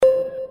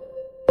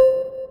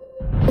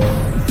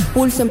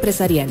Pulso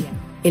Empresarial.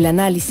 El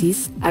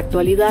análisis,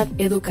 actualidad,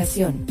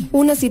 educación.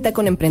 Una cita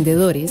con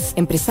emprendedores,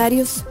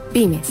 empresarios,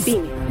 pymes.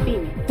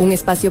 Un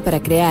espacio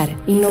para crear,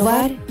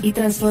 innovar y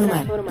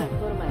transformar.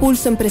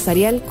 Pulso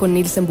Empresarial con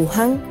Nilsen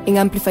Buján en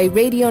Amplify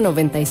Radio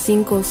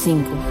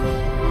 95.5.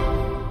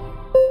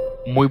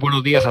 Muy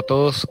buenos días a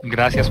todos.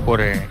 Gracias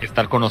por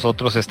estar con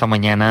nosotros esta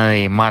mañana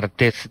de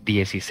martes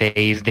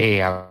 16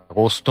 de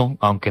agosto.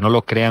 Aunque no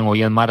lo crean,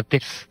 hoy es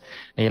martes.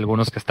 Hay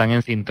algunos que están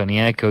en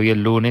sintonía de que hoy es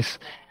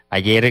lunes.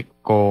 Ayer,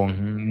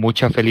 con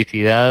mucha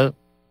felicidad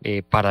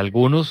para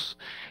algunos,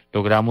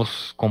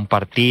 logramos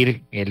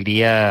compartir el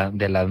Día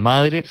de las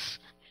Madres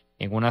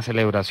en una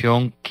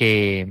celebración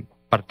que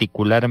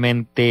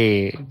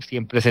particularmente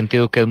siempre he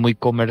sentido que es muy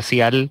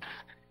comercial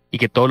y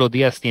que todos los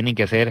días tienen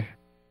que ser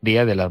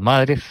Día de las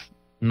Madres.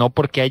 No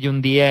porque haya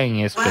un día en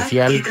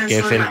especial, que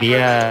es el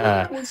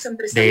Día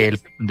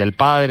del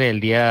Padre, el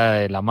Día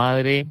de la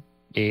Madre,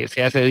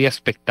 sea ese día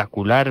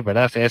espectacular,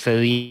 ¿verdad? Sea ese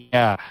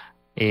día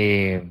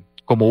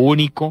como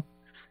único.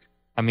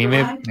 A mí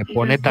me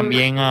pone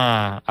también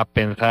a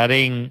pensar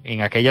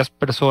en aquellas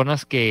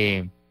personas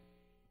que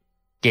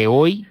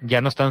hoy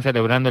ya no están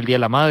celebrando el Día de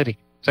la Madre.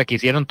 O sea, que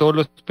hicieron todo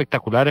lo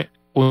espectacular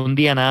un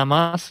día nada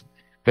más,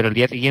 pero el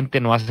día siguiente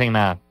no hacen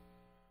nada.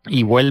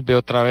 Y vuelve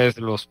otra vez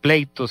los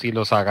pleitos y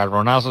los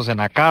agarronazos en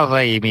la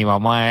casa y mi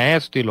mamá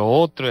esto y lo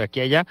otro y aquí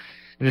y allá.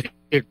 Es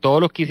decir, todo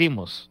lo que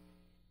hicimos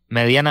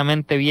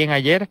medianamente bien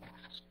ayer,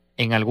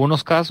 en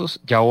algunos casos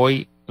ya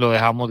hoy lo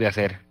dejamos de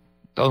hacer.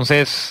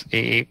 Entonces,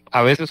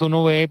 a veces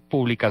uno ve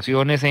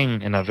publicaciones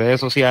en las redes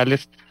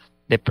sociales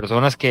de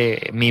personas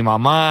que mi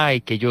mamá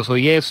y que yo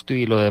soy esto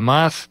y lo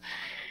demás.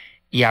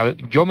 Y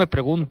yo me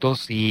pregunto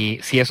si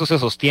eso se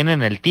sostiene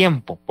en el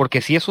tiempo,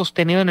 porque si es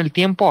sostenido en el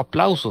tiempo,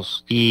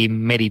 aplausos y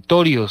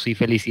meritorios y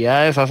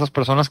felicidades a esas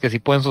personas que sí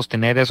pueden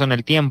sostener eso en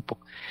el tiempo.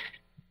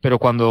 Pero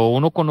cuando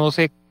uno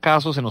conoce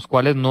casos en los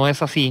cuales no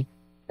es así,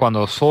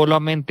 cuando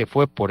solamente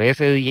fue por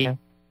ese día,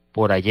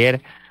 por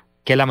ayer,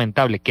 qué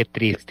lamentable, qué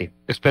triste.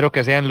 Espero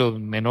que sean los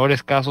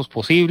menores casos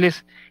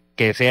posibles,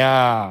 que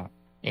sea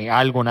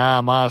algo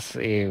nada más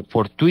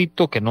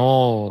fortuito, que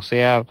no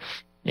sea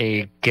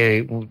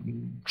que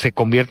se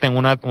convierta en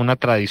una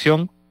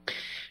tradición.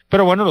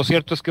 Pero bueno, lo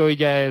cierto es que hoy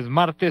ya es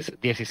martes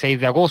 16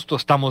 de agosto,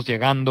 estamos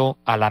llegando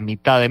a la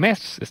mitad de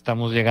mes,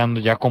 estamos llegando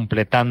ya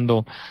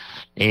completando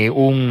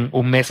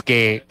un mes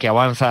que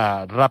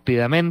avanza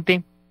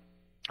rápidamente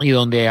y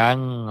donde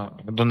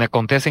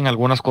acontecen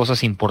algunas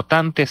cosas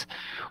importantes.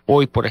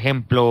 Hoy, por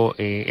ejemplo,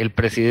 el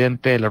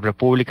presidente de la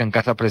República en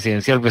Casa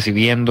Presidencial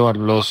recibiendo a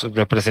los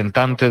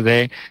representantes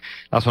de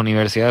las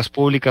universidades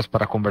públicas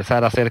para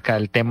conversar acerca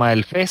del tema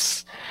del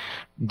FES,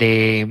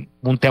 de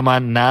un tema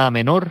nada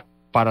menor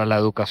para la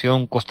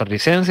educación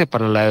costarricense,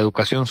 para la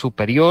educación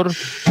superior,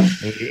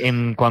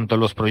 en cuanto a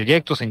los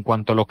proyectos, en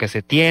cuanto a lo que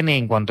se tiene,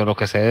 en cuanto a lo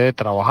que se debe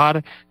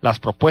trabajar, las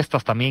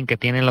propuestas también que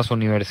tienen las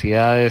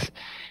universidades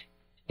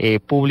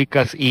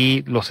públicas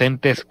y los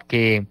entes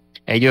que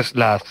ellos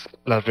las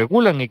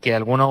regulan y que de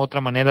alguna u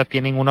otra manera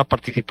tienen una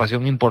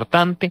participación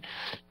importante.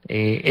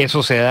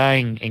 Eso se da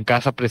en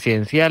Casa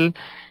Presidencial.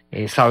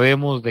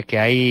 Sabemos de que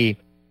hay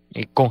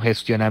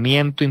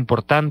congestionamiento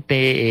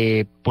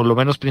importante, por lo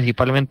menos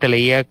principalmente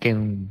leía que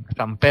en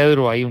San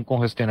Pedro hay un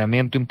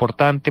congestionamiento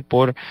importante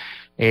por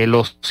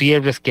los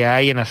cierres que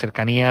hay en las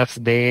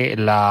cercanías de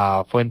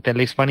la Fuente de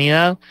la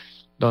Hispanidad,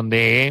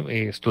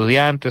 donde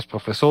estudiantes,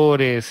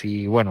 profesores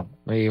y bueno,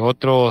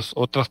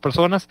 otras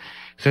personas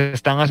se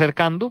están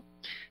acercando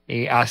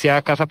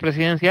hacia Casa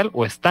Presidencial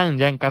o están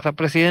ya en Casa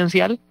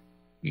Presidencial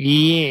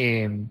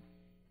y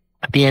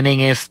tienen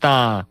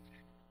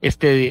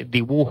este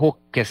dibujo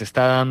que se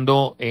está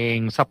dando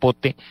en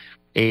Zapote,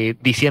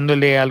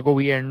 diciéndole al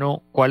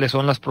gobierno cuáles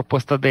son las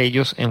propuestas de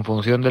ellos en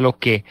función de lo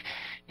que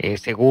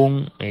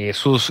según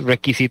sus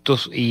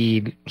requisitos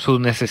y sus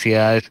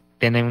necesidades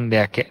tienen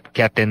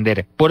que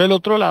atender. Por el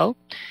otro lado,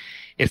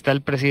 está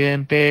el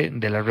presidente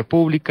de la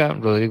República,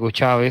 Rodrigo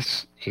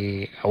Chávez,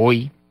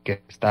 hoy,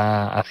 que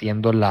está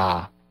haciendo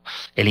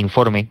el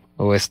informe,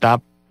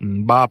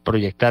 va a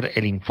proyectar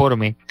el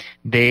informe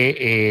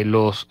de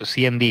los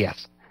 100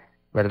 días,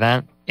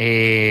 ¿verdad?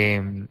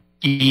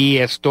 Y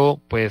esto,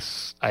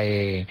 pues,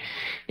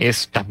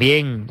 es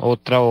también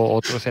otro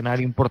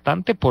escenario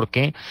importante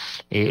porque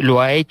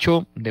lo ha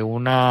hecho de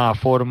una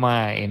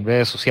forma en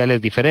redes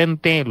sociales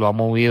diferente, lo ha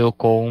movido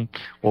con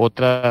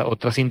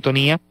otra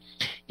sintonía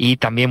y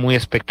también muy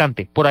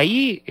expectante. Por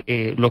ahí,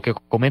 lo que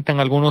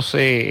comentan algunos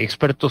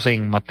expertos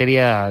en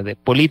materia de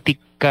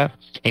política,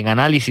 en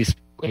análisis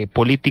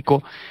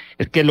político,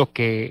 es que lo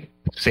que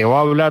se va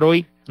a hablar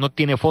hoy no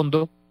tiene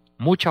fondo,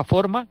 mucha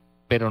forma,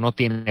 pero no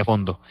tiene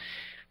fondo.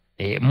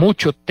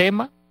 Mucho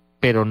tema,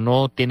 pero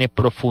no tiene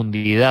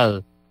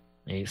profundidad,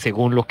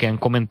 según lo que han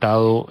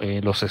comentado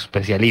los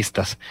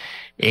especialistas.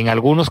 En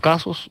algunos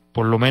casos,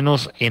 por lo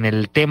menos en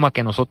el tema que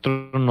a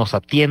nosotros nos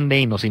atiende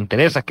y nos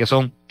interesa, que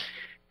son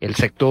el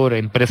sector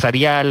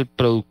empresarial,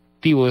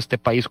 productivo de este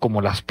país,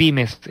 como las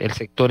pymes, el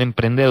sector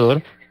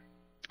emprendedor,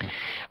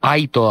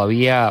 Hay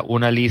todavía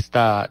una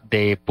lista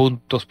de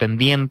puntos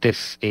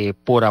pendientes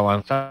por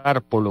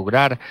avanzar, por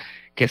lograr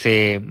que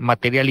se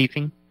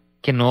materialicen,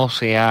 que no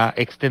se ha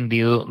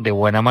extendido de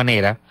buena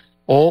manera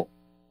o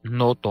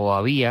no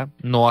todavía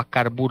no ha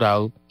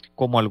carburado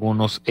como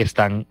algunos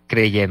están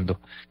creyendo.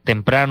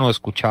 Temprano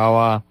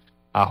escuchaba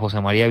a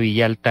José María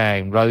Villalta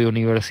en Radio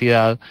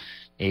Universidad,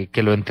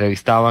 que lo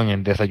entrevistaban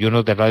en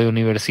Desayunos de Radio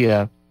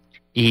Universidad,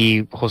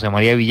 y José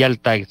María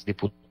Villalta,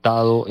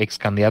 exdiputado, ex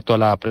candidato a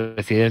la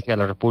presidencia de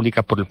la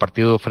República por el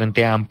partido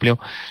Frente Amplio,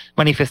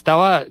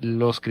 manifestaba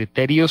los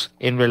criterios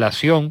en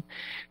relación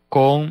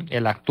con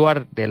el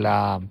actuar de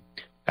la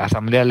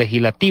Asamblea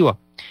Legislativa.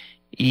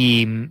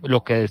 Y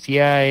lo que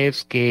decía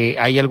es que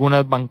hay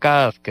algunas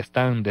bancadas que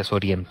están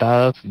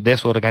desorientadas,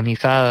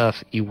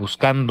 desorganizadas y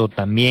buscando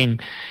también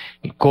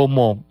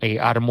cómo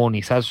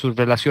armonizar sus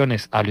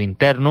relaciones a lo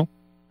interno,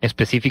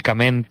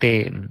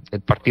 específicamente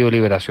el Partido de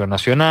Liberación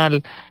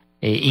Nacional,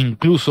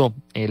 incluso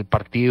el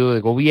partido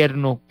de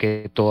gobierno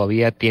que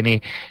todavía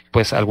tiene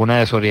pues alguna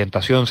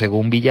desorientación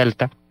según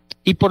Villalta,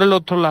 y por el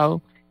otro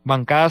lado,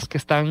 bancadas que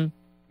están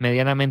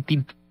medianamente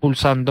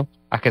impulsando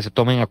a que se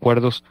tomen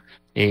acuerdos.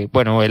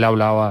 Bueno, él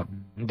hablaba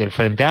del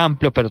Frente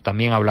Amplio, pero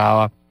también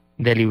hablaba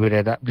de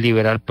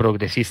liberal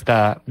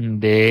progresista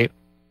de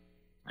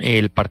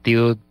el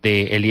partido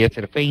de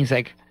Eliezer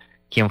Feinsack,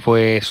 quien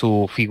fue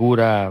su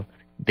figura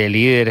de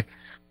líder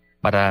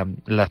para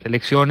las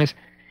elecciones,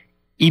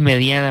 y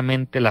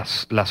medianamente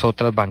las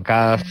otras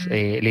bancadas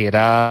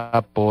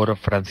lideradas por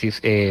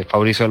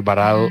Fabricio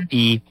Alvarado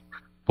y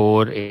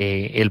por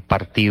el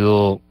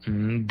partido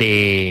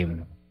de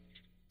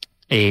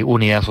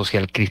Unidad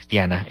Social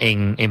Cristiana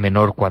en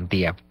menor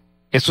cuantía.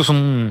 Esto es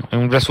un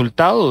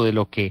resultado de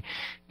lo que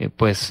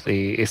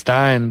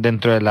está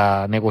dentro de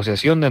la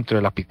negociación, dentro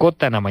de la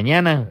picota en la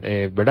mañana,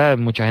 ¿verdad?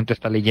 Mucha gente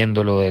está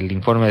leyendo lo del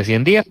informe de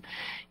 100 días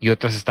y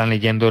otras están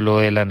leyendo lo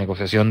de la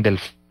negociación del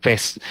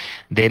FES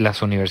de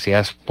las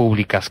universidades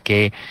públicas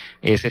que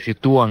se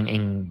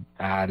sitúan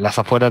a las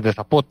afueras de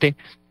Zapote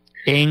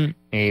en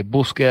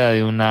búsqueda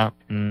de una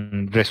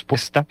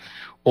respuesta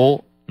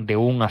o de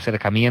un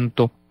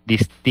acercamiento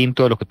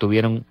distinto de lo que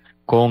tuvieron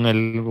con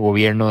el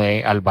gobierno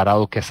de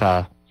Alvarado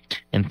Quesada.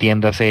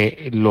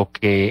 Entiéndase lo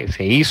que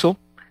se hizo,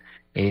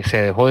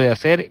 se dejó de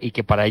hacer y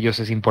que para ellos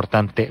es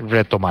importante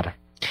retomar.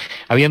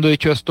 Habiendo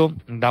dicho esto,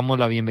 damos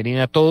la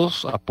bienvenida a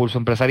todos a Pulso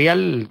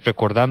Empresarial,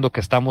 recordando que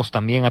estamos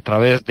también a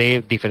través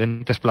de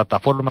diferentes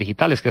plataformas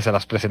digitales que se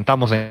las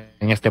presentamos en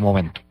este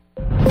momento.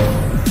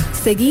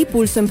 Seguí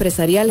Pulso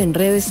Empresarial en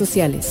redes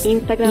sociales: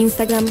 Instagram,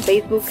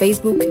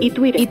 Facebook y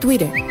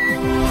Twitter.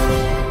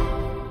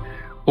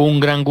 Un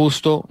gran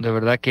gusto, de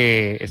verdad,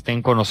 que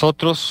estén con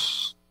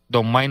nosotros.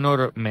 Don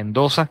Maynor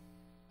Mendoza,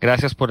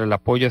 gracias por el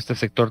apoyo a este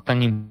sector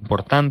tan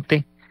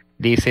importante.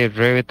 Dice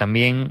Rebe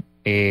también,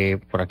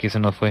 por aquí se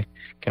nos fue,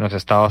 que nos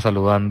estaba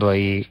saludando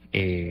ahí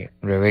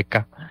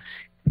Rebeca.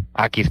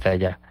 Aquí está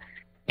ya.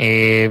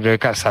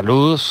 Rebeca,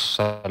 saludos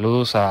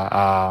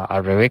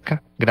a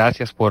Rebeca.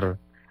 Gracias por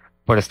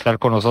estar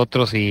con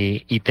nosotros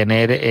y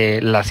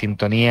tener la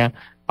sintonía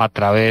a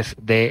través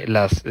de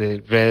las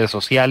redes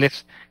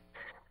sociales.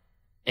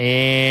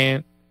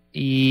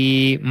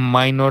 Y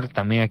Minor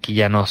también aquí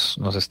ya nos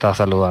está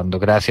saludando.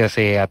 Gracias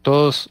a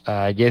todos,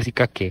 a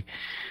Jessica, que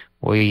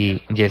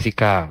hoy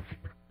Jessica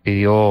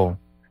pidió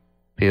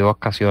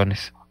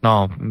vacaciones.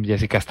 No,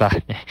 Jessica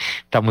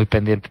está muy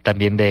pendiente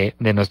también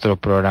de nuestro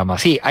programa.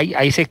 Sí,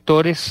 hay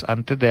sectores,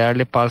 antes de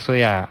darle paso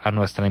a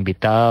nuestra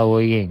invitada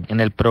hoy en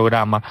el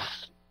programa,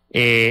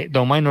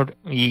 don Minor,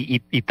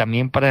 y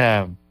también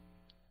para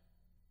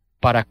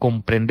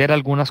comprender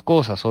algunas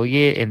cosas. Hoy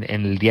en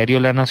el diario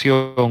La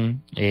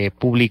Nación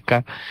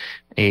publica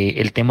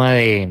el tema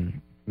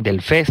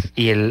del FES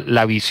y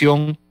la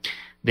visión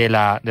de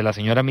la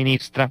señora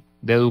ministra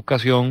de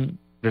Educación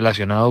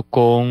relacionado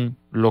con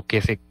lo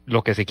que se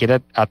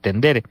quiere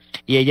atender.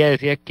 Y ella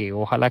decía que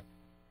ojalá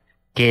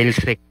que el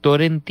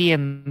sector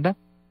entienda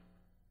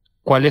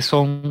cuáles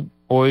son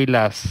hoy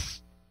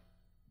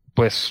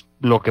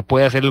lo que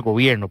puede hacer el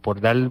gobierno, por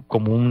dar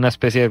como una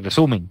especie de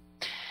resumen.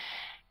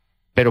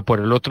 Pero por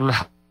el otro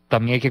lado,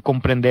 también hay que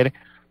comprender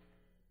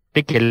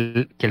de que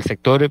el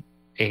sector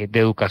de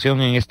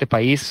educación en este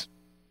país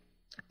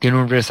tiene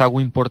un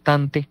rezago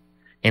importante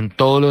en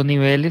todos los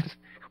niveles.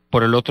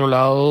 Por el otro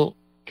lado,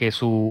 que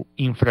su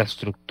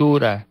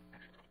infraestructura,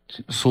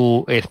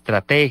 su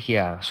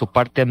estrategia, su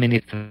parte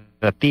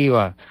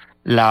administrativa,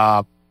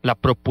 la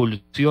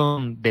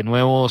propulsión de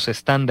nuevos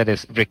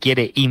estándares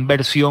requiere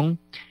inversión,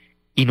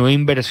 y no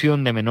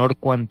inversión de menor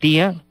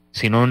cuantía,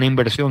 sino una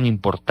inversión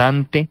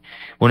importante,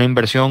 una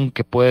inversión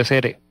que puede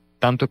ser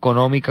tanto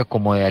económica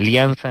como de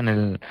alianza en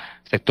el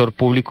sector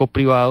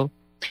público-privado,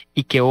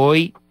 y que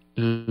hoy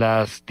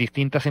las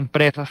distintas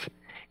empresas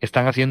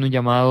están haciendo un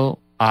llamado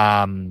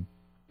a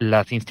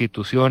las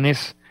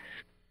instituciones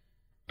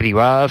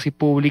privadas y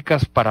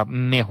públicas para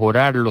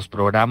mejorar los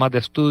programas de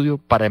estudio,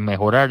 para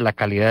mejorar la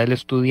calidad del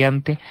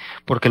estudiante,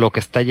 porque lo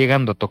que está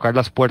llegando a tocar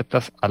las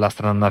puertas a las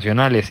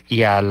transnacionales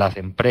y a las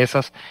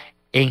empresas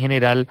en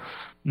general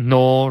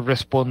no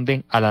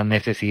responden a la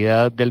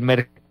necesidad del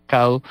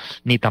mercado,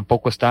 ni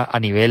tampoco está a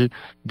nivel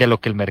de lo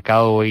que el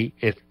mercado hoy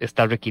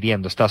está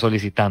requiriendo, está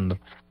solicitando.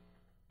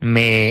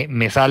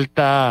 Me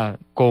salta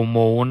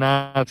como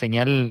una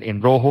señal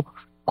en rojo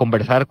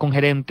conversar con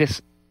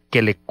gerentes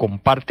que le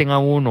comparten a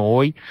uno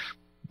hoy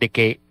de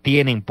que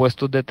tienen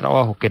puestos de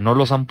trabajo que no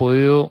los han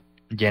podido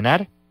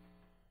llenar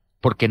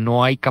porque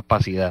no hay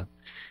capacidad.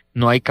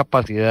 No hay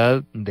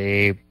capacidad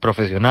de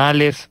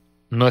profesionales,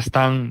 no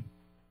están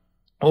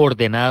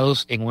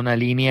ordenados en una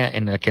línea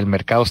en la que el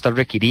mercado está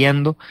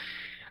requiriendo.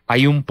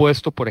 Hay un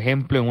puesto, por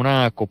ejemplo, en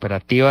una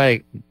cooperativa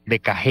de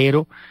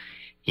cajero,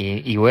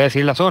 y voy a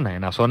decir la zona,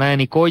 en la zona de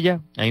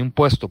Nicoya, hay un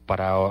puesto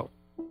para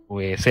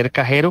ser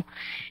cajero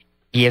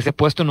y ese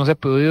puesto no se ha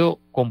podido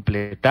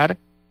completar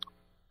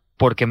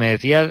porque me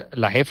decía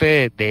la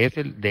jefe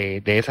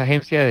de esa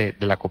agencia de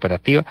la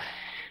cooperativa.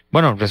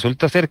 Bueno,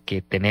 resulta ser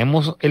que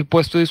tenemos el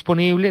puesto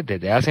disponible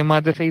desde hace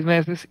más de 6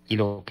 meses y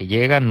lo que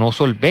llega no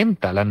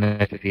solventa las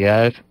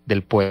necesidades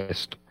del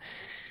puesto.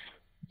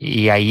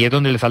 Y ahí es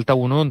donde le salta a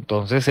uno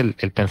entonces el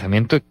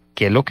pensamiento de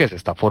qué es lo que se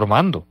está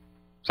formando.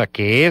 O sea,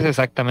 qué es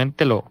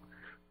exactamente lo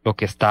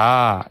que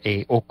está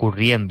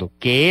ocurriendo,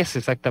 qué es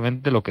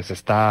exactamente lo que se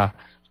está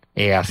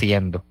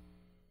haciendo.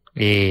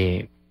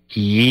 Eh,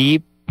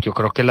 y yo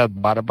creo que las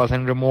barbas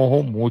en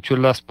remojo, muchos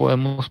las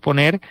podemos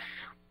poner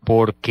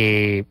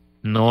porque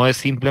no es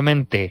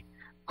simplemente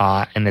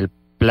en el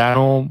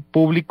plano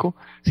público,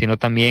 sino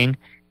también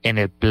en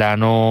el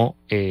plano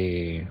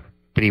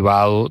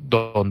privado,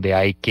 donde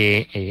hay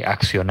que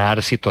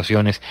accionar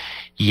situaciones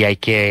y hay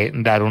que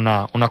dar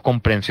una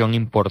comprensión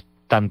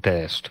importante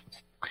de esto.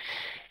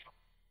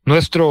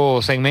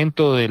 Nuestro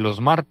segmento de los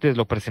martes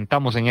lo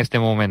presentamos en este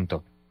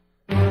momento.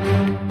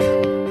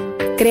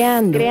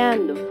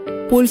 Creando.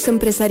 Pulso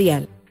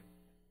empresarial.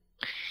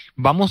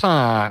 Vamos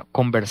a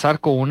conversar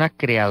con una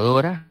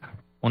creadora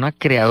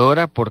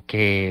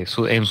porque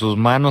en sus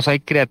manos hay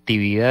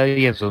creatividad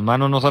y en sus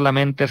manos no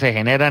solamente se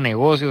genera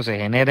negocio, se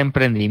genera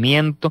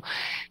emprendimiento,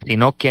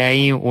 sino que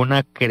hay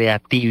una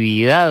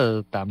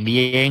creatividad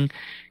también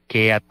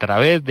que a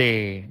través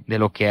de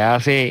lo que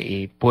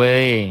hace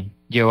puede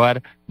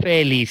llevar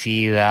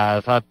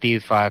felicidad,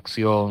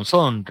 satisfacción,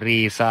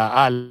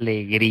 sonrisa,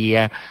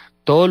 alegría,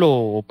 todo lo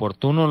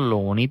oportuno, lo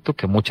bonito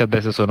que muchas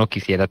veces uno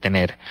quisiera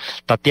tener.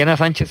 Tatiana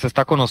Sánchez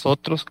está con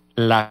nosotros,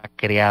 la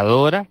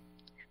creadora,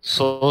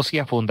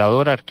 socia,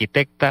 fundadora,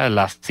 arquitecta,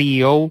 la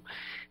CEO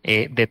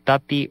de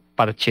Tati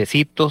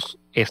Parchecitos.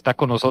 Está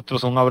con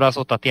nosotros. Un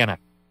abrazo,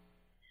 Tatiana.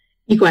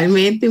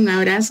 Igualmente, un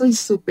abrazo y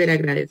súper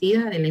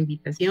agradecida de la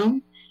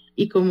invitación.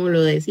 Y como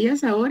lo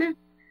decías ahora,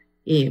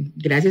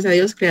 gracias a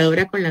Dios,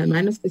 creadora con las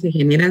manos, que se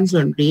generan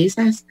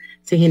sonrisas,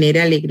 se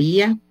genera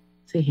alegría,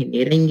 se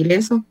genera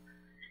ingreso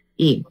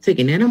y se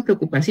generan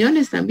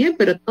preocupaciones también,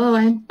 pero todo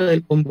va dentro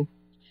del combo.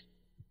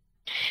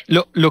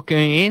 Lo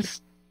que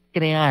es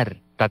crear,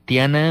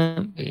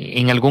 Tatiana,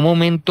 en algún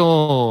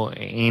momento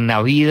en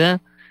la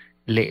vida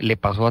le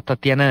pasó a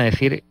Tatiana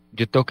decir,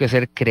 yo tengo que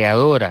ser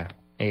creadora,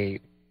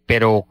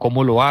 pero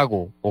 ¿cómo lo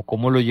hago? ¿O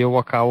cómo lo llevo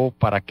a cabo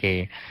para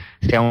que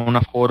sea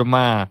una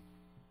forma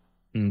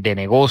de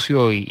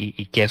negocio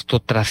y que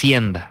esto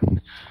trascienda?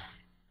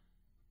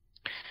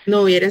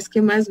 No, vieras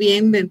que más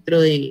bien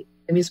dentro de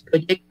mis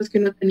proyectos que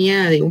uno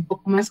tenía de un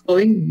poco más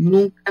joven,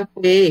 nunca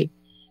fue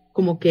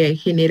como que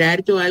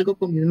generar yo algo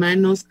con mis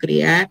manos,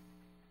 crear.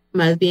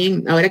 Más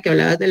bien, ahora que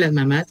hablabas de las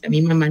mamás, a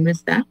mi mamá no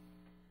está,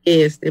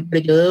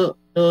 pero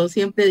yo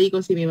siempre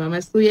digo, si mi mamá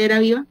estuviera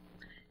viva,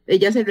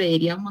 ella se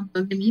reiría un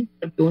montón de mí,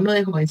 porque uno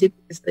de jovencito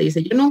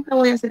dice, yo nunca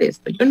voy a hacer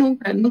esto, yo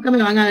nunca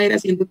me van a ver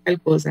haciendo tal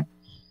cosa.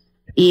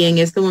 Y en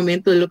este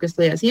momento es lo que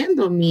estoy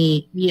haciendo,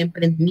 mi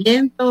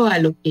emprendimiento, a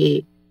lo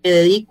que me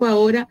dedico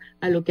ahora,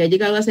 a lo que ha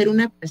llegado a ser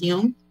una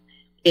pasión,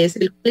 que es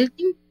el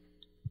quilting.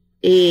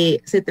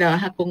 Se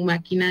trabaja con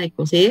máquina de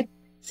coser,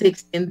 se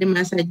extiende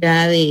más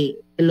allá de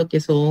lo que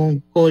son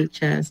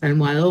colchas,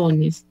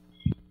 almohadones.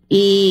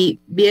 Y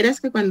vieras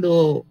que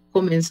cuando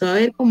comenzó a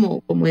ver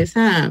como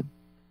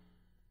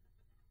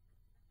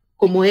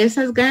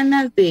esas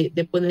ganas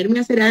de ponerme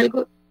a hacer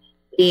algo,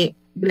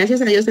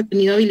 gracias a Dios he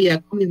tenido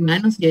habilidad con mis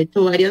manos y he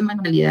hecho varias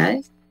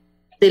manualidades,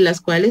 de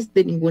las cuales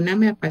de ninguna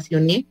me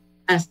apasioné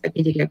hasta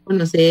que llegué a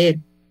conocer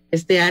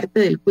este arte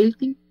del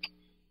quilting.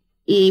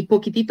 Y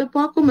poquitito a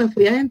poco me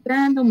fui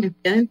adentrando.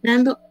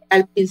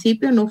 Al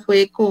principio no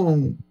fue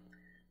como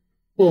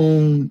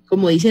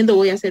diciendo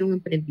voy a hacer un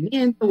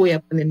emprendimiento, voy a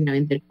ponerme a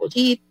vender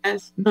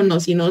cositas, no,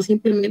 sino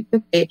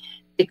simplemente fue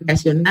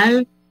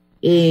recreacional,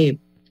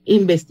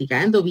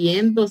 investigando,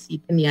 viendo si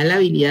tenía la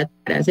habilidad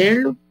para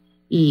hacerlo.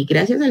 Y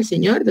gracias al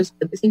Señor,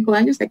 después de 5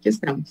 años, aquí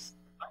estamos.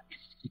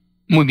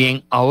 Muy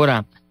bien,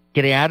 ahora,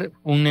 crear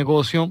un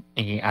negocio,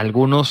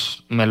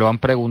 algunos me lo han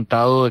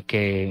preguntado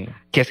de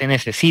qué se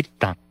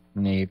necesita,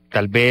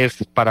 tal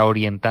vez para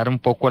orientar un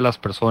poco a las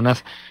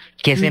personas,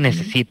 ¿qué se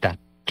necesita?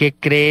 ¿Qué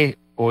cree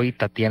hoy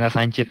Tatiana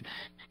Sánchez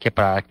que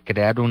para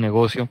crear un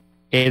negocio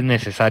es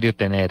necesario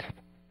tener?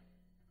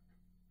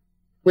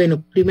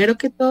 Bueno, primero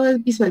que todo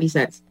es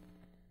visualizarse,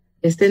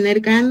 es tener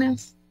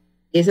ganas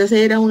Es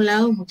hacer a un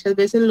lado muchas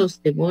veces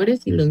los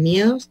temores y los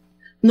miedos,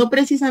 no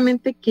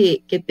precisamente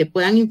que te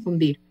puedan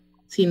infundir,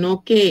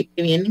 sino que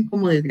vienen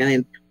como desde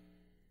adentro.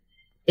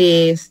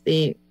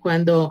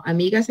 Cuando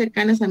amigas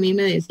cercanas a mí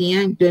me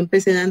decían, yo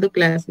empecé dando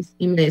clases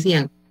y me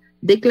decían,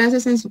 de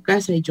clases en su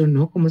casa, y yo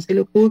no, ¿cómo se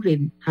le ocurre?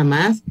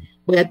 Jamás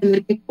voy a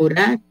tener que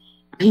cobrar.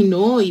 Ay,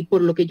 no, y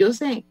por lo que yo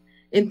sé.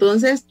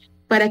 Entonces,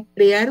 para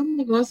crear un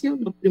negocio,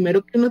 lo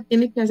primero que uno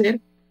tiene que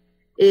hacer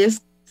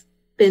es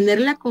tener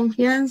la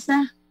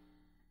confianza,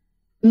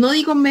 no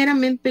digo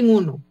meramente en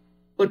uno,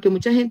 porque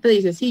mucha gente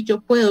dice, sí,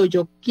 yo puedo,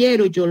 yo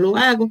quiero, yo lo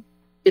hago,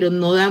 pero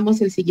no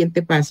damos el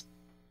siguiente paso,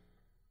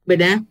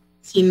 ¿verdad?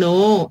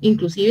 Sino,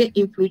 inclusive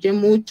influye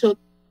mucho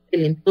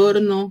el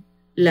entorno,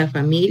 la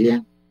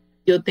familia.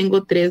 Yo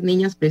tengo 3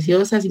 niñas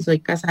preciosas y soy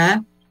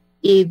casada,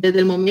 y desde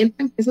el momento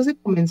en que eso se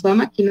comenzó a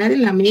maquinar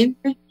en la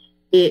mente,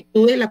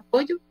 tuve el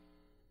apoyo.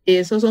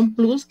 Esos son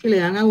plus que le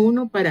dan a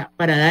uno para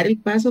dar el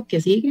paso que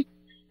sigue.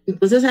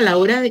 Entonces, a la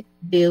hora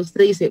de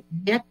usted dice,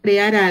 voy a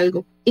crear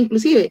algo,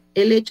 inclusive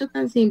el hecho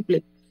tan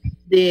simple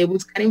de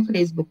buscar en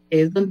Facebook,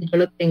 que es donde yo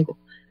lo tengo,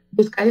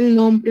 buscar el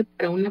nombre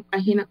para una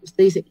página,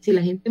 usted dice, ¿y si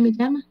la gente me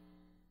llama?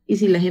 ¿Y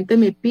si la gente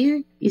me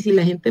pide? ¿Y si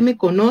la gente me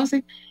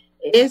conoce?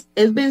 Es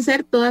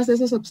vencer todos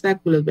esos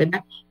obstáculos,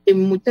 ¿verdad? Que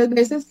muchas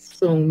veces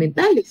son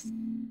mentales.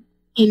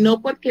 Y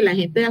no porque la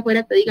gente de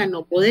afuera te diga,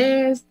 no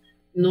podés,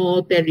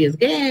 no te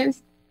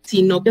arriesgues,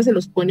 sino que se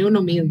los pone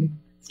uno mismo.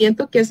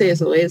 Siento que es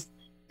eso, es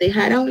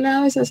dejar a un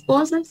lado esas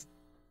cosas,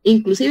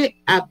 inclusive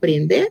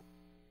aprender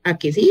a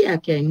que sí, a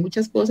que hay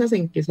muchas cosas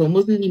en que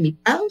somos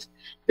limitados,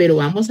 pero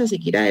vamos a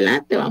seguir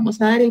adelante,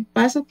 vamos a dar el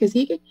paso que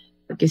sigue,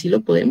 porque sí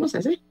lo podemos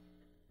hacer.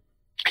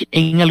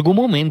 En algún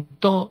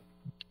momento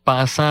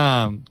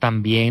pasa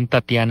también,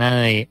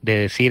 Tatiana, de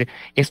decir,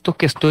 esto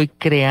que estoy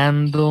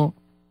creando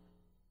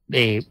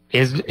eh,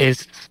 es,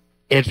 es,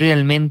 es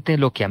realmente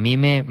lo que a mí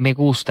me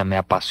gusta, me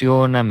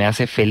apasiona, me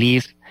hace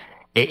feliz.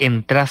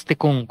 ¿Entraste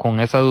con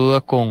esa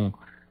duda con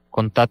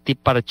Tati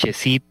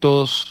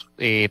Parchecitos?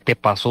 ¿Te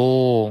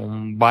pasó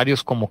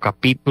varios como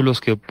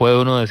capítulos que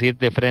puede uno decir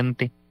de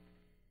frente?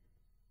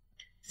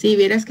 Si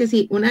vieras que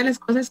sí, una de las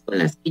cosas con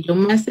las que yo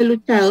más he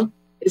luchado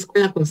es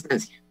con la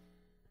constancia,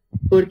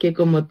 porque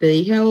como te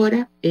dije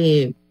ahora,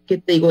 que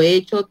te digo, he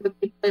hecho otro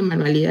tipo de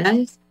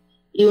manualidades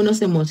y uno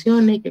se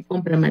emociona y que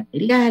compra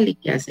material y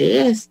que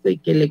hace esto y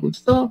que le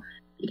gustó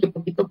y que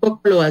poquito a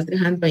poco lo vas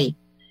dejando ahí.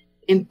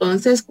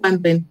 Entonces,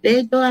 cuando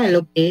entré yo a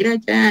lo que era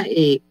ya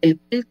el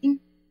quilting,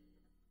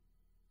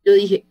 yo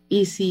dije,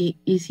 y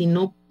si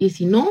no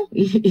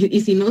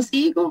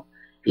sigo,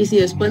 y si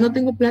después no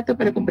tengo plata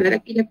para comprar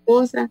aquella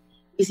cosa,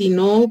 y si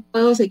no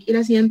puedo seguir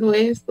haciendo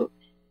esto,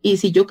 y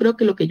si yo creo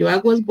que lo que yo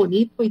hago es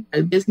bonito y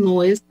tal vez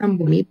no es tan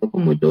bonito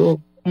como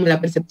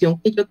la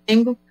percepción que yo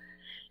tengo,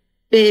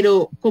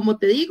 pero como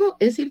te digo,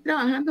 es ir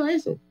trabajando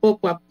eso,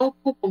 poco a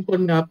poco,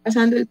 conforme va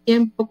pasando el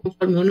tiempo,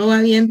 conforme uno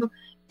va viendo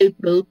el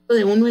producto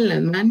de uno en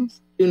las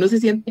manos, y uno se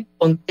siente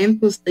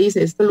contento, usted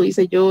dice, esto lo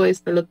hice yo,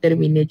 esto lo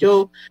terminé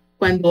yo.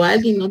 Cuando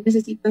alguien no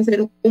necesita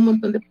ser un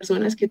montón de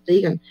personas que te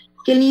digan,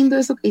 qué lindo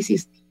eso que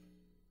hiciste,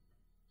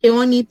 qué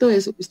bonito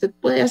eso, usted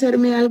puede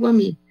hacerme algo a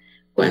mí.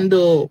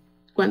 Cuando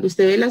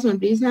usted ve la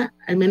sonrisa,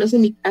 al menos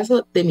en mi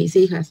caso, de mis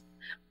hijas,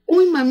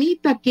 uy,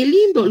 mamita, qué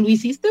lindo, lo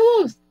hiciste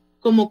vos,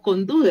 como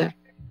con duda,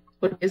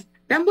 porque es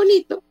tan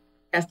bonito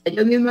que hasta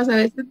ellas mismas a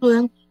veces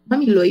dudan,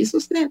 mami, lo hizo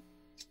usted.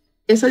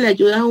 Eso le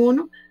ayuda a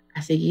uno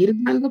a seguir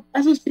dando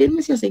pasos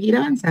firmes y a seguir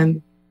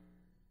avanzando.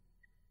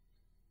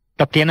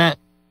 Tatiana,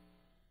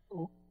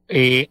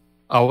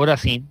 ahora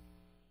sí,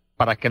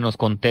 para que nos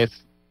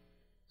contés,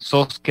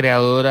 ¿sos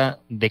creadora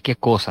de qué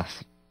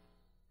cosas?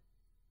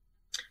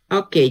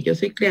 Ok, yo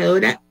soy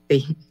creadora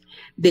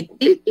de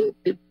quilting.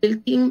 El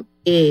quilting,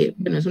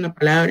 bueno, es una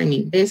palabra en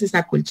inglés, es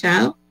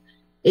acolchado.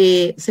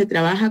 Se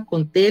trabaja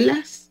con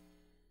telas.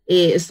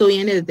 Esto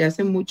viene desde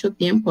hace mucho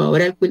tiempo.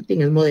 Ahora el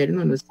quilting es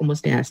moderno, no es como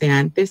se hace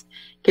antes,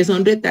 que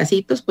son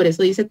retacitos, por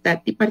eso dice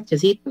Tati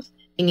Parchecitos.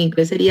 En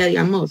inglés sería,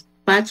 digamos,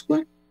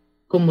 patchwork,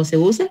 como se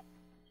usa.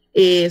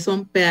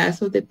 Son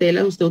pedazos de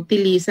tela, usted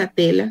utiliza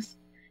telas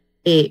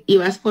y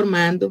vas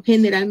formando.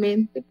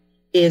 Generalmente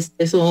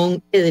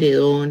son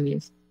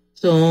edredones,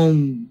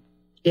 son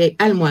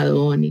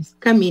almohadones,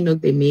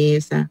 caminos de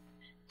mesa,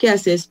 que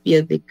haces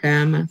pies de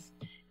camas,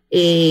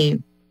 eh,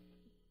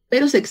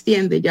 pero se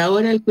extiende. Ya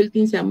ahora el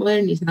quilting se ha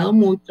modernizado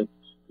mucho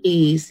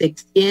y se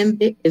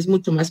extiende, es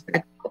mucho más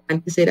práctico.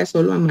 Antes era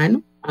solo a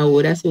mano,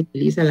 ahora se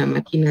utiliza la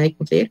máquina de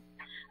coser.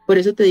 Por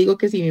eso te digo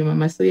que si mi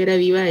mamá estuviera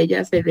viva,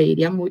 ella se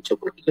reiría mucho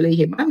porque yo le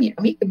dije, mami,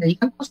 a mí que me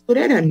digan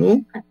costurera,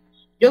 nunca.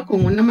 Yo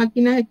con una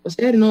máquina de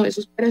coser, no, eso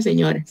es para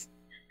señoras,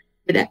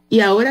 ¿verdad? Y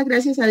ahora,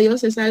 gracias a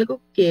Dios, es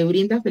algo que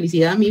brinda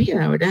felicidad a mi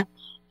vida, ¿verdad?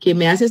 Que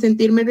me hace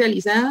sentirme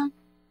realizada.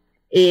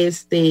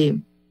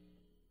 Este,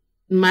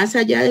 Más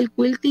allá del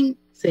quilting,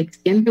 se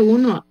extiende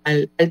uno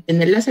al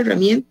tener las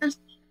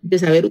herramientas de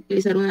saber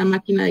utilizar una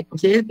máquina de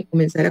coser, de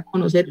comenzar a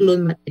conocer los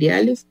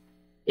materiales.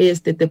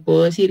 Te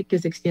puedo decir que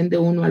se extiende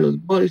uno a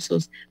los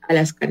bolsos, a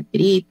las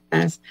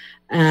carteritas,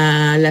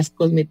 a las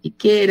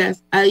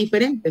cosmetiqueras, a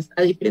diferentes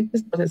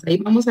cosas. Ahí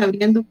vamos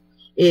abriendo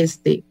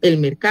el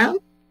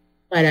mercado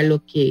para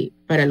lo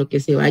que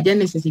se vaya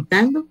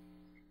necesitando.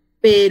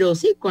 Pero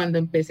sí, cuando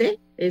empecé,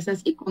 es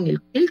así con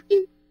el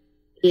quilting,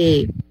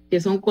 que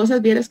son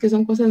cosas, vieras que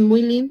son cosas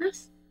muy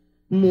lindas,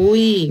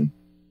 muy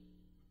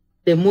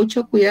de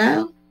mucho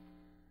cuidado.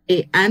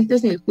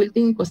 Antes en el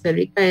quilting en Costa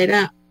Rica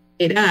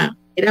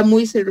era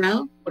muy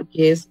cerrado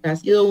porque ha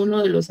sido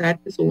uno de los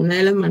artes o una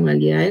de las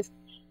manualidades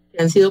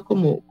que han sido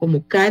como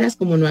caras,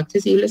 como no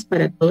accesibles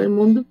para todo el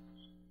mundo,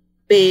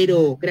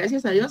 pero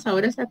gracias a Dios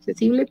ahora es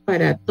accesible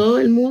para todo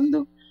el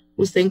mundo.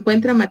 Usted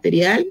encuentra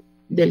material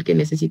del que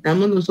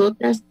necesitamos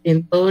nosotras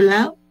en todo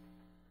lado,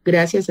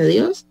 gracias a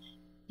Dios,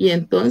 y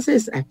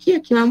entonces aquí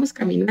vamos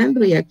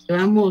caminando y aquí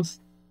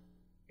vamos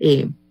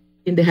sin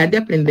dejar de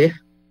aprender.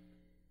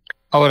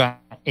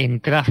 Ahora,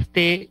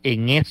 entraste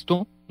en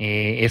esto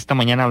esta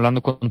mañana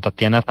hablando con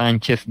Tatiana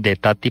Sánchez de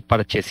Tati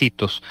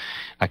Parchecitos,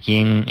 aquí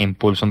en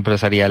Pulso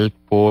Empresarial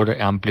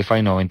por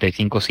Amplify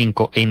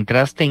 95.5.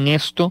 ¿Entraste en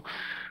esto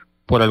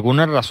por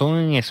alguna razón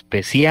en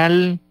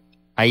especial?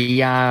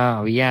 ¿Ahí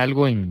había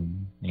algo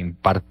en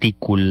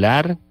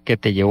particular que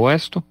te llevó a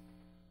esto?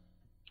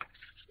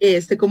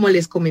 Como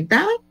les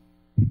comentaba,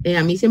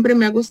 a mí siempre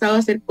me ha gustado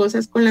hacer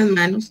cosas con las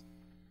manos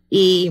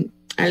y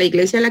a la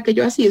iglesia a la que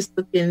yo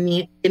asisto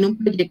tiene un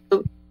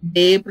proyecto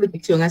de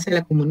protección hacia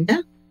la comunidad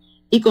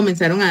y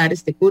comenzaron a dar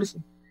este curso.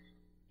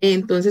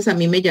 Entonces a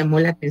mí me llamó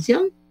la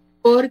atención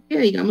porque,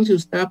 digamos, si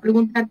usted va a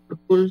preguntar por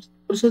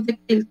cursos de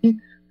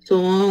quilting,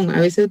 son a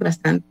veces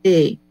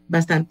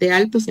bastante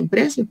altos en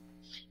precio.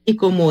 Y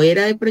como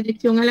era de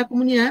proyección a la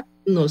comunidad,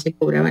 no se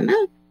cobraba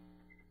nada.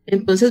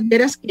 Entonces,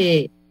 verás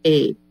que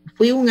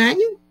fui un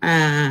año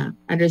a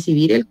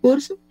recibir el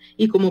curso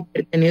y como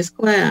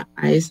pertenezco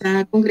a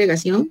esa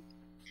congregación,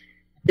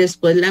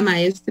 después la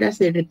maestra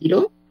se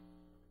retiró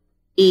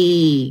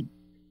y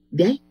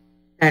de ahí,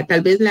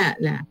 tal vez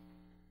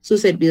su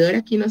servidora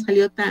aquí no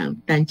salió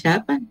tan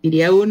chapa,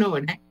 diría uno,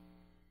 ¿verdad?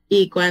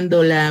 Y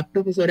cuando la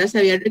profesora se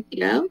había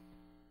retirado,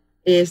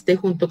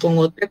 junto con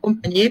otra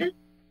compañera,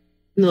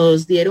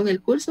 nos dieron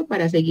el curso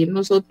para seguir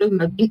nosotros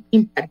más bien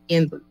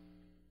impartiéndolo.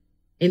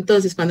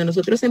 Entonces, cuando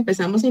nosotros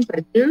empezamos a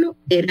impartirlo,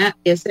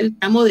 es el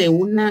tramo de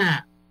un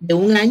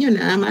año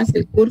nada más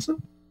el curso.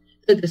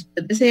 Entonces,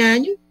 después de ese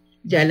año,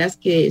 ya las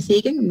que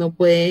siguen no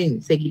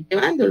pueden seguir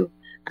llevándolo.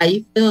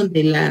 Ahí fue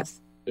donde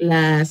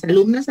las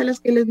alumnas a las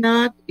que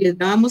les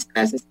dábamos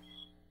clases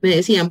me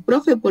decían,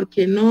 profe, ¿por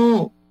qué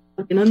no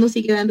nos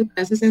sigue dando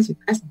clases en su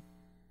casa?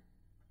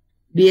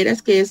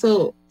 Vieras que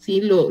eso sí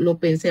lo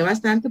pensé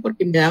bastante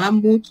porque me daba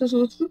mucho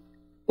susto,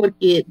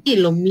 porque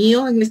lo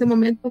mío en ese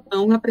momento fue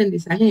un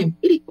aprendizaje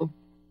empírico.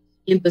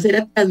 Y entonces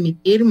era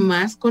transmitir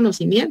más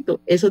conocimiento.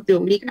 Eso te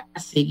obliga a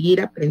seguir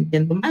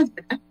aprendiendo más,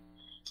 ¿verdad?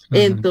 Uh-huh.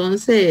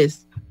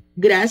 Entonces,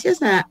 gracias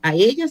a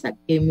ellas, a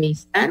que me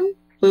instaron,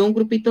 fue un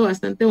grupito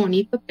bastante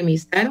bonito que me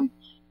instaron,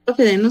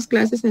 que denos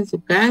clases en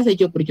su casa. Y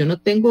pero yo no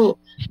tengo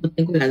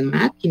las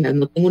máquinas,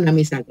 no tengo una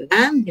mesa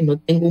grande, no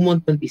tengo un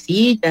montón de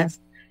sillas.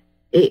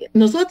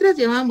 Nosotras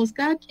llevamos,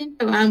 cada quien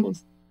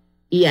llevamos.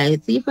 Y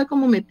así fue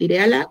como me tiré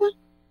al agua,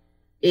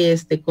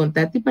 con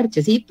Tati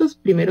Parchecitos,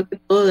 primero que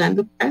todo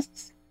dando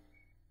clases.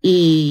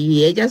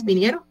 Y ellas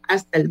vinieron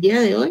hasta el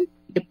día de hoy.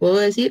 Le puedo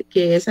decir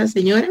que esas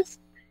señoras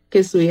que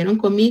estuvieron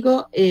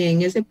conmigo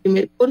en ese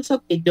primer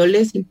curso que yo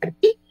les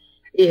impartí,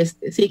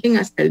 siguen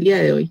hasta el día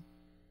de hoy.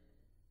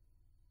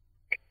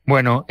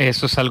 Bueno,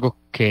 eso es algo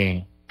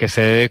que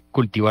se debe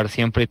cultivar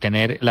siempre y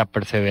tener la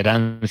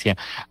perseverancia.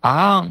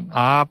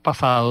 Ha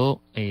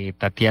pasado,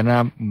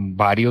 Tatiana,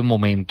 varios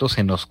momentos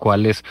en los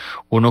cuales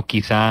uno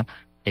quizá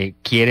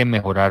quiere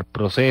mejorar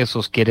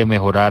procesos, quiere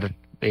mejorar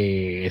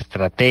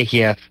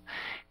estrategias.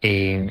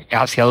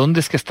 ¿Hacia dónde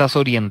es que estás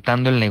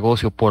orientando el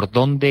negocio? ¿Por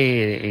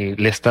dónde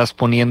le estás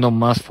poniendo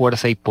más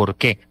fuerza y por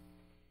qué?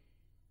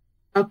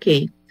 Ok.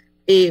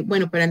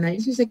 Bueno, para nadie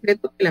es un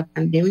secreto que la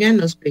pandemia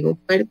nos pegó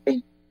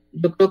fuerte.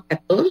 Yo creo que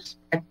a todos,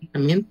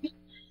 prácticamente.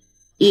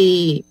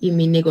 Y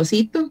mi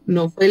negocito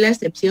no fue la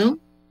excepción,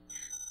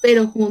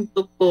 pero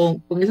junto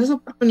con esas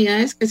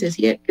oportunidades que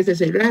se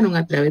cerraron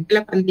a través de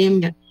la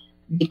pandemia,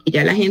 de que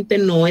ya la gente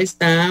no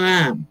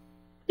estaba,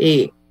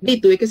 y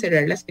tuve que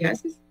cerrar las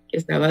clases que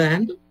estaba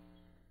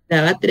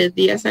daba 3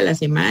 días a la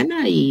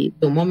semana y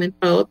de un momento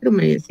a otro,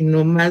 si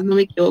no más no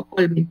me equivoco,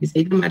 el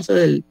 26 de marzo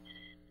del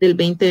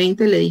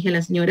 2020 le dije a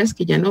las señoras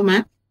que ya no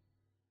más,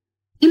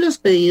 y los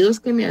pedidos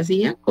que me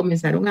hacían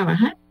comenzaron a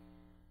bajar.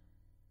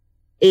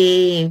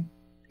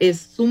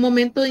 Es un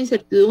momento de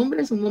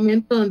incertidumbre, es un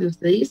momento donde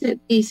usted dice,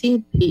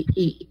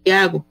 ¿y qué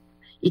hago?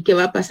 ¿Y qué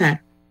va a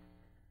pasar?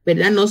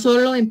 ¿Verdad? No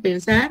solo en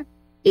pensar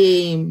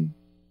en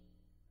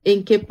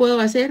qué puedo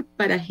hacer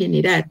para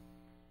generar,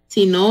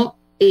 sino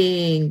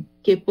en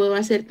qué puedo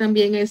hacer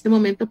también en este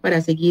momento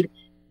para seguir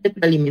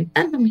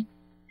retroalimentándome.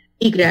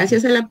 Y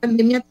gracias a la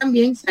pandemia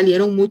también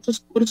salieron muchos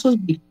cursos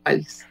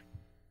virtuales.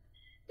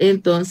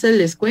 Entonces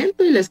les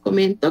cuento y les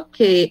comento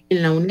que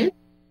en la UNED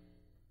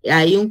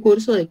Hay un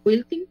curso de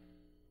quilting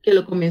que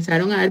lo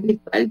comenzaron a dar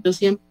virtual. Yo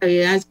siempre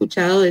había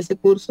escuchado de ese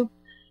curso,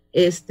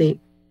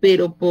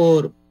 pero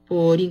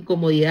por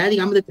incomodidad,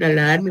 digamos, de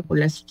trasladarme por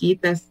las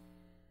chiquitas,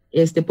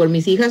 por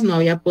mis hijas no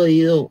había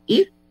podido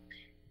ir.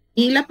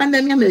 Y la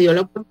pandemia me dio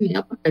la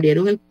oportunidad porque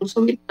abrieron el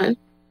curso virtual.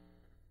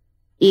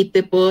 Y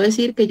te puedo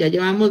decir que ya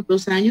llevamos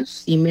 2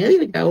 años y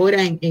medio, y ahora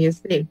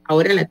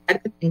ahora en la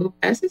tarde tengo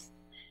clases.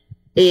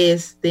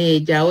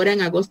 Ya ahora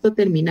en agosto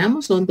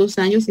terminamos, son 2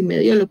 años y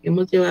medio lo que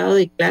hemos llevado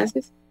de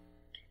clases.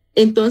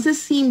 Entonces,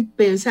 sin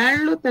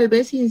pensarlo, tal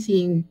vez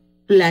sin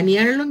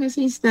planearlo en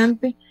ese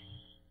instante,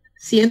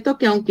 siento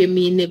que aunque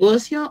mi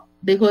negocio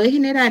dejó de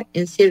generar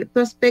en cierto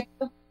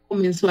aspecto,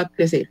 comenzó a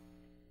crecer.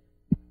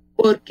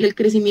 Porque el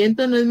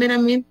crecimiento no es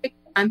meramente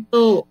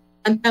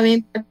cuánta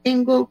venta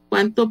tengo,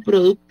 cuánto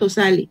producto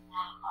sale,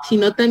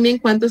 sino también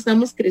cuánto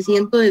estamos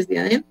creciendo desde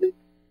adentro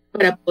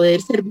para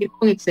poder servir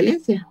con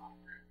excelencia.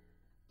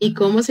 Y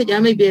cómo se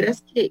llama, y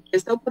vieras que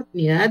esta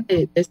oportunidad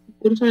de este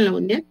curso en la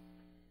UNED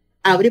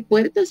abre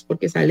puertas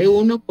porque sale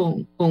uno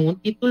con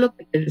un título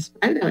que te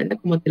respalda, ¿verdad?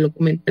 Como te lo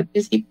comenté al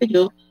principio,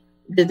 yo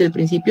desde el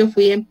principio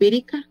fui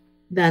empírica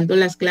dando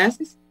las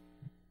clases,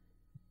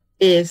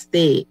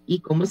 y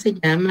cómo se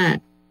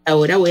llama,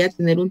 ahora voy a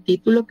tener un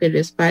título que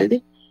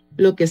respalde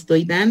lo que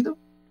estoy dando.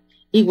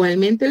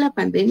 Igualmente la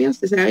pandemia,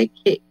 usted sabe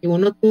que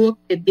uno tuvo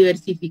que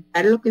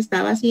diversificar lo que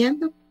estaba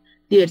haciendo,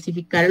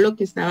 diversificar lo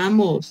que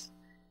estábamos,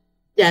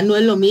 ya no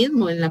es lo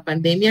mismo. En la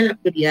pandemia la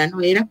prioridad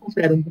no era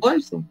comprar un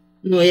bolso,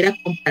 no era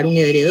comprar un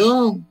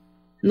edredón,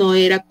 no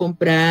era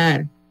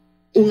comprar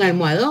un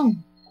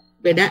almohadón,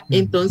 ¿verdad?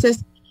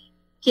 Entonces,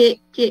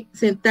 que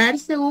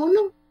sentarse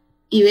uno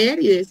y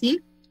ver y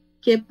decir,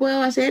 ¿qué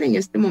puedo hacer en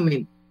este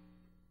momento?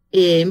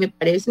 Me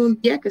parece un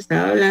día que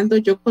estaba hablando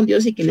yo con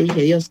Dios y que le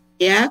dije, Dios,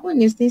 ¿qué hago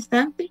en este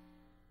instante?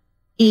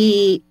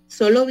 Y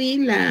solo vi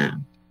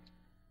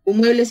un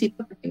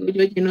mueblecito que tengo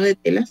yo lleno de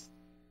telas,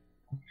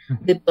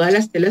 de todas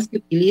las telas que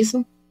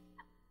utilizo,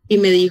 y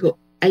me dijo,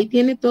 ahí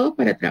tiene todo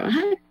para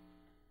trabajar.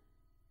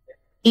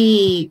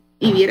 Y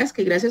vieras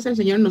que gracias al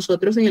Señor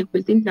nosotros en el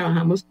quilting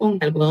trabajamos con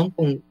algodón,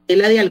 con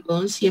tela de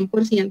algodón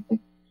 100%,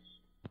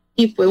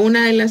 y fue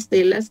una de las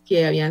telas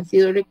que habían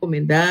sido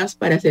recomendadas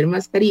para hacer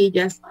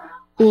mascarillas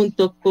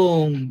junto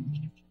con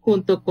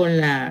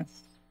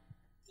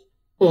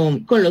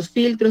los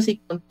filtros y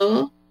con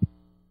todo.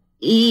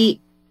 Y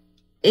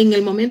en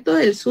el momento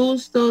del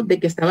susto, de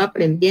que estaba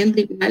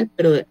aprendiendo igual,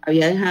 pero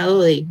había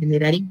dejado de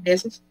generar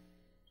ingresos,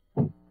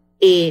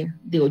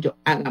 digo yo,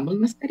 hagamos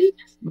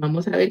mascarillas,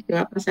 vamos a ver qué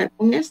va a pasar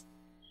con esto.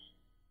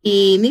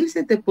 Y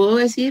Nilce, te puedo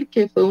decir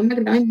que fue una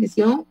gran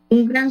bendición,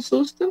 un gran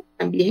susto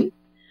también,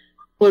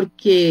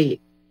 porque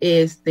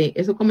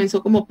eso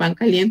comenzó como pan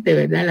caliente,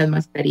 ¿verdad? Las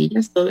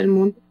mascarillas, todo el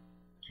mundo.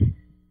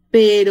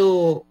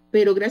 Pero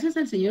gracias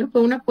al Señor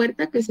fue una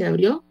puerta que se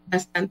abrió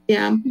bastante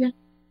amplia.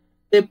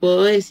 Te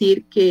puedo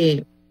decir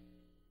que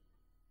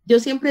yo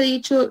siempre he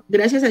dicho,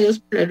 gracias a Dios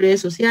por las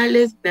redes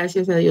sociales,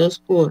 gracias a Dios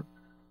por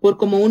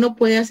cómo uno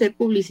puede hacer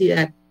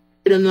publicidad,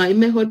 pero no hay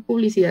mejor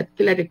publicidad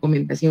que la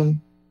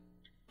recomendación.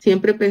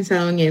 Siempre he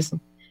pensado en eso.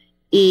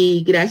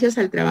 Y gracias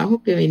al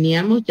trabajo que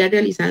veníamos ya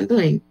realizando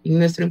en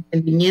nuestro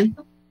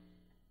emprendimiento,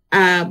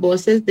 a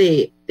voces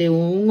de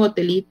un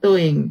hotelito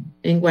en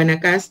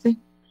Guanacaste,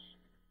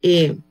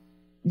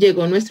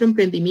 llegó nuestro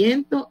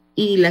emprendimiento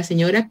y la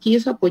señora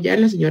quiso apoyar,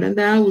 la señora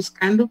andaba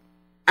buscando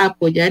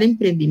apoyar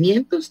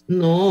emprendimientos,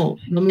 no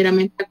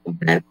meramente a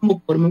comprar como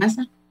por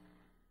masa,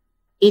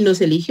 y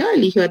nos eligió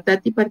a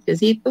Tati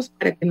Parchecitos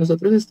para que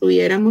nosotros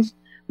estuviéramos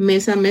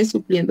mes a mes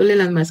supliéndole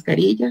las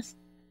mascarillas.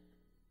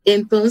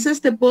 Entonces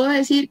te puedo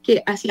decir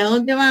que hacia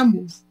dónde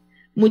vamos.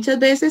 Muchas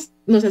veces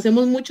nos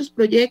hacemos muchos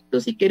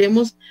proyectos y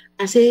queremos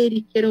hacer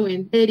y quiero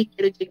vender y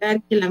quiero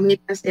llegar, que la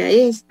meta sea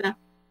esta,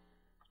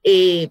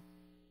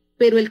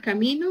 pero el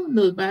camino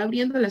nos va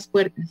abriendo las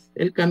puertas,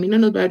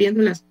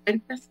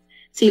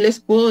 Sí les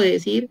puedo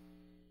decir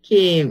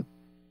que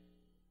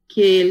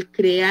el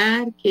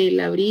crear, que el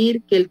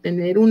abrir, que el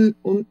tener una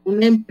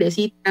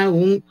empresita,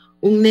 un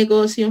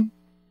negocio,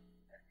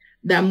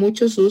 da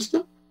mucho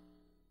susto,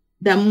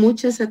 da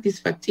muchas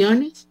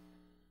satisfacciones,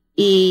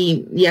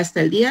 y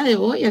hasta el día de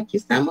hoy aquí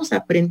estamos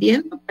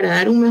aprendiendo para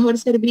dar un mejor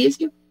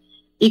servicio.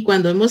 Y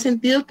cuando hemos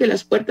sentido que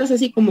las puertas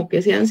así como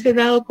que se han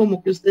cerrado,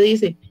 como que usted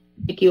dice,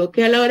 me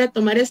equivoqué a la hora de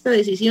tomar esta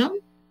decisión,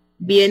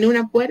 viene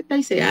una puerta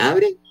y se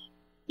abre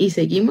y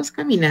seguimos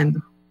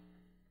caminando.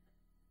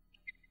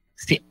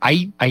 Sí,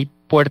 hay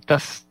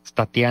puertas,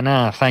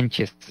 Tatiana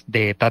Sánchez,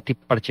 de Tati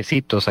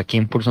Parchecitos, aquí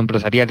en Pulso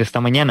Empresarial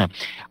esta mañana.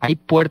 Hay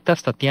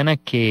puertas, Tatiana,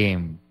 que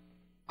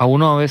a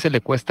uno a veces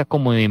le cuesta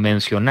como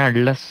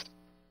dimensionarlas,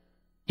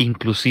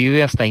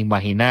 inclusive hasta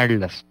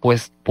imaginarlas,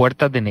 pues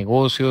puertas de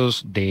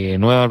negocios, de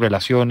nuevas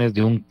relaciones,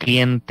 de un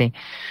cliente.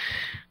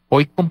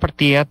 Hoy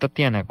compartía,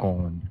 Tatiana,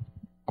 con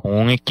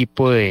un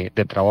equipo de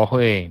trabajo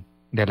de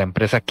la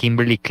empresa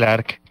Kimberly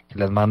Clark.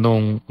 Les mando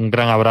un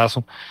gran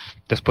abrazo.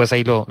 Después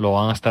ahí lo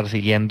van a estar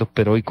siguiendo,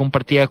 pero hoy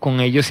compartía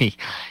con ellos y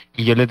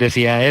yo les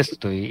decía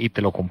esto y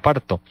te lo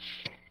comparto.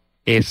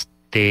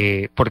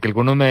 Porque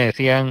algunos me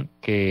decían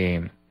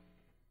que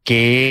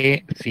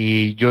que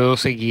si yo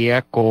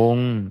seguía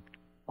con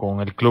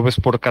el Club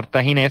Sport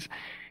Cartaginés,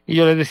 y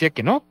yo les decía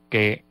que no,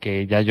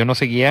 que ya yo no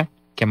seguía,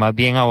 que más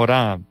bien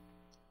ahora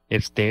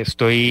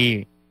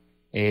estoy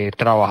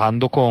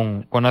trabajando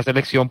con la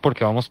selección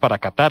porque vamos para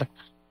Qatar.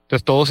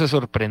 Entonces todos se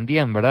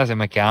sorprendían, ¿verdad? Se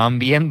me quedaban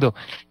viendo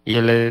y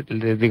yo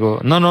les digo,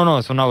 no, no, no,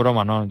 es una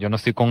broma, no, yo no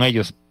estoy con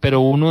ellos.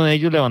 Pero uno de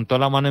ellos levantó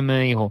la mano y me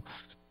dijo,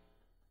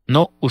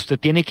 no, usted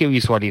tiene que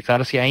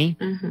visualizarse ahí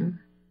Ajá.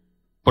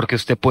 porque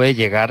usted puede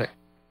llegar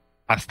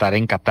a estar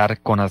en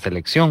Qatar con la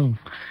selección.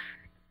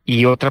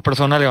 Y otra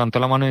persona levantó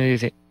la mano y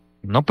dice,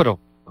 no, pero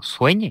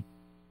sueñe,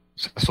 o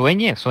sea,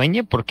 sueñe,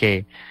 sueñe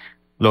porque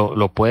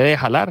lo puede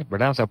jalar,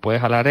 ¿verdad? O sea, puede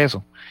jalar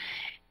eso.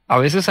 A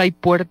veces hay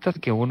puertas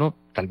que uno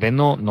tal vez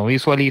no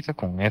visualiza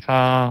con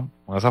esa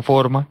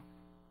forma,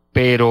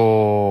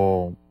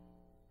 pero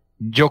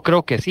yo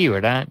creo que sí,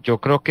 ¿verdad? Yo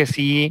creo que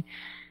sí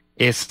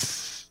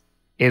es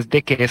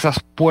de que esas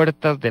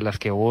puertas de las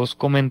que vos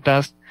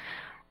comentás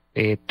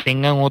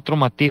tengan otro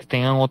matiz,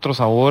 tengan otro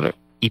sabor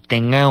y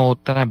tengan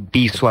otra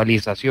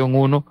visualización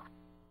uno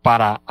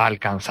para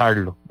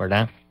alcanzarlo,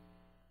 ¿verdad?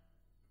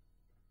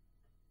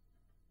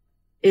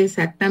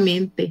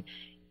 Exactamente.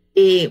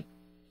 Eh,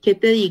 ¿Qué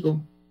te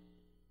digo?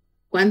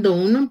 Cuando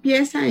uno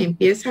empieza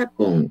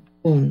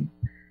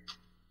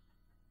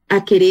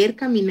a querer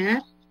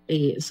caminar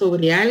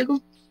sobre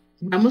algo,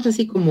 vamos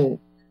así como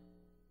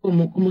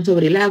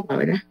sobre el agua,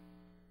 ¿verdad?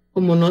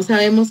 Como no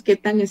sabemos qué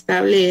tan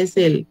estable es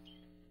el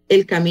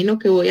camino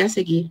que voy a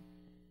seguir.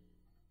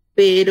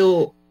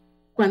 Pero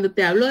cuando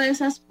te hablo de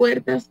esas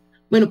puertas,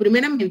 bueno,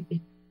 primeramente,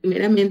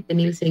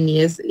 Nielsen,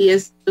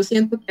 yo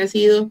siento que ha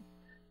sido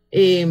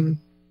eh,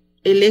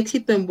 el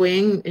éxito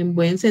en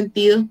buen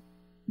sentido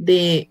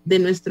de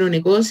nuestro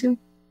negocio.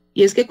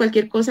 Y es que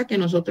cualquier cosa que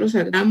nosotros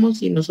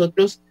hagamos y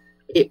nosotros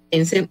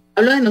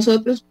hablo de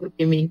nosotros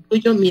porque me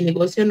incluyo, mi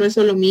negocio no es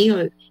solo mío,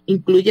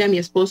 incluye a mi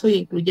esposo y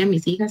incluye a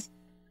mis hijas.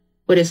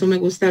 Por eso me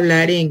gusta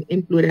hablar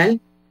en plural.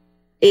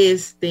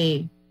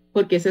 Este,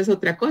 Porque esa es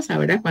otra cosa,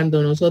 ¿verdad?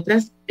 Cuando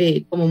nosotras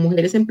como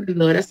mujeres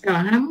emprendedoras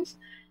trabajamos,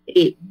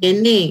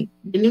 viene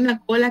una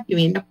cola que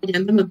viene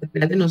apoyándonos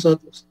detrás de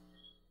nosotros.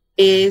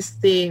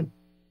 Este,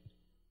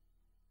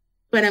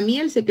 para mí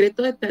el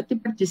secreto de Tati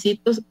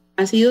Parchecitos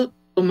ha sido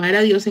tomar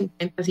a Dios en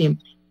cuenta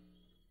siempre.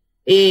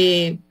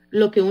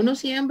 Lo que uno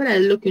siembra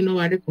es lo que uno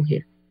va a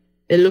recoger,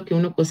 es lo que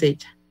uno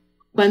cosecha.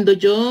 Cuando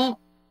yo,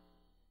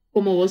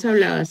 como vos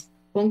hablabas,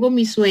 pongo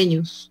mis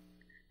sueños,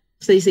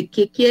 usted dice,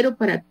 ¿qué quiero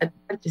para Tati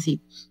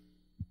Parchecitos?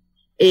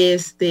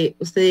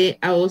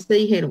 A vos te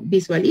dijeron,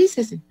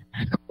 visualícese.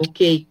 Ok,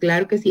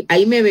 claro que sí,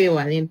 ahí me veo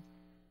adentro.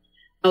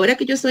 Ahora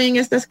que yo estoy en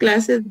estas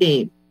clases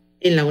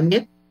en la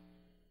UNED,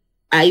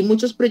 hay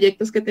muchos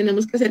proyectos que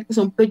tenemos que hacer que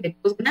son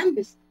proyectos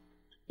grandes.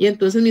 Y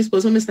entonces mi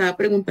esposo me estaba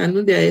preguntando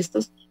un día de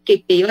estos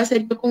qué iba a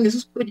hacer yo con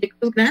esos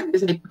proyectos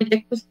grandes. Hay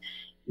proyectos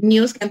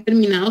míos que han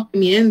terminado que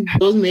miden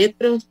 2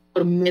 metros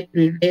por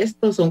metro y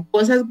resto, son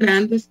cosas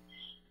grandes.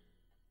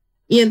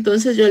 Y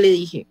entonces yo le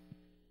dije,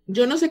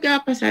 yo no sé qué va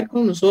a pasar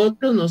con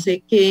nosotros, no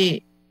sé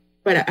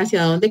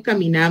hacia dónde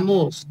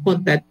caminamos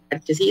con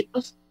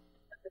parchecitos,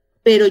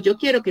 pero yo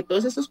quiero que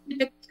todos esos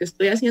proyectos que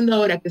estoy haciendo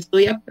ahora, que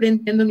estoy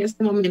aprendiendo en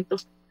este momento,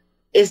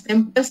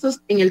 estén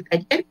puestos en el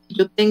taller que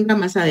yo tenga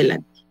más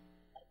adelante.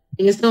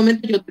 En este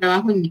momento yo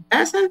trabajo en mi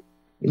casa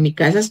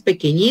es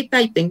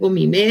pequeñita y tengo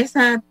mi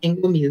mesa,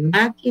 tengo mis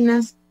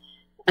máquinas.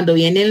 Cuando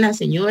vienen las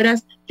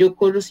señoras, yo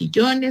corro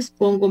sillones,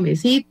 pongo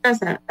mesitas,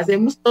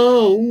 hacemos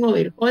todo un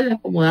overhaul,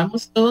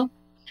 acomodamos todo.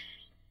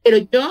 Pero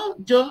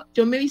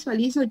yo me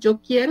visualizo, yo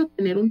quiero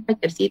tener un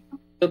tallercito,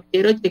 yo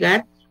quiero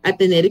llegar a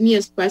tener mi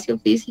espacio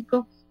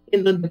físico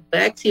en donde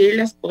pueda exhibir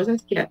las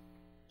cosas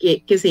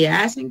que se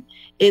hacen,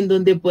 en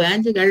donde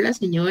puedan llegar las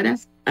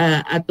señoras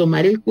a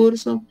tomar el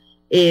curso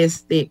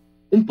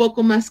un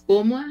poco más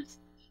cómodas,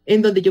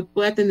 en donde yo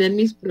pueda tener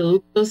mis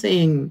productos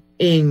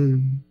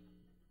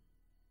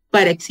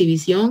para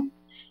exhibición,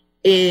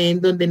 en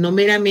donde no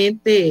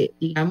meramente,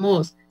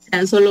 digamos,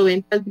 sean solo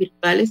ventas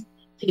virtuales,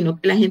 sino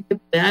que la gente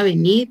pueda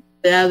venir,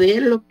 pueda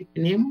ver lo que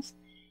tenemos.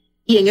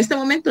 Y en este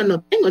momento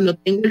no tengo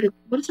el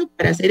recurso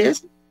para hacer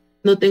eso,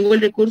 no tengo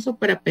el recurso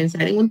para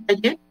pensar en un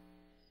taller,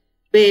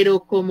 pero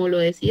como lo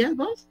decías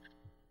vos,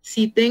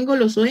 sí tengo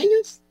los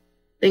sueños,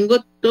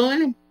 tengo todo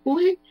el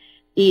empuje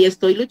y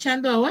estoy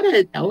luchando ahora,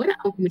 desde ahora,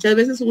 aunque muchas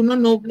veces uno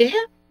no vea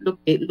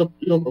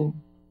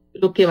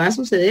lo que va a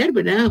suceder,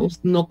 ¿verdad?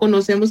 No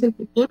conocemos el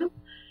futuro,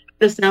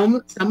 pero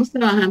estamos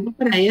trabajando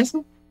para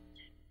eso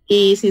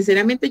y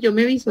sinceramente yo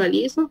me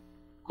visualizo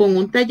con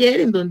un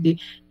taller en donde,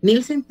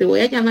 Nielsen, te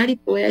voy a llamar y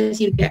te voy a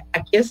decir que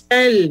aquí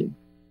está el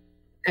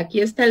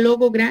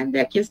logo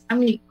grande, aquí está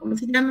 ¿cómo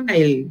se llama?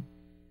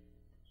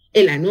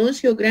 El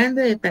anuncio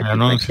grande de El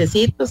anuncio.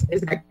 Parchecitos,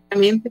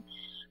 exactamente.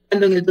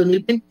 Cuando en el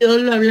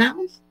 2022 lo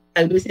hablamos,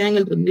 tal vez sea en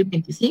el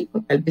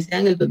 2025, tal vez sea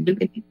en el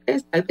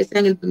 2023, tal vez sea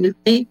en el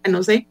 2030,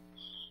 no sé.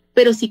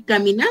 Pero si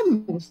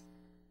caminamos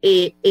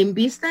en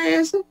vista a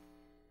eso,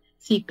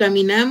 si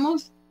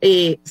caminamos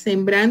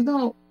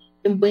sembrando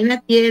en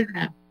buena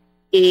tierra,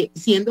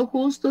 siendo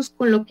justos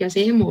con lo que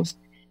hacemos,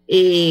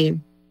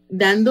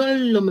 dando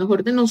lo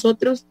mejor de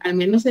nosotros, al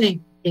menos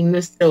en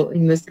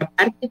nuestra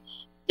parte,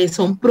 que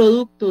son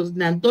productos,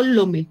 dando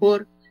lo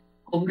mejor,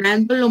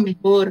 cobrando lo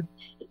mejor,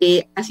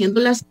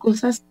 haciendo las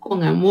cosas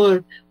con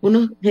amor.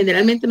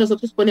 Generalmente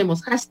nosotros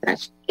ponemos hashtag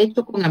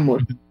hecho con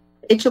amor,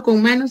 hecho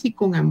con manos y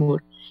con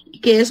amor. Y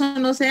que eso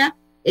no sea,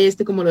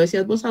 como lo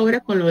decías vos ahora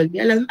con lo del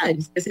Día de las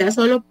Madres, que sea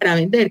solo para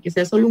vender, que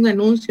sea solo un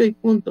anuncio y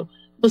punto,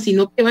 o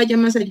sino que vaya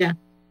más allá.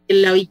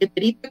 La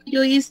billeterita que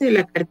yo hice,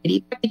 la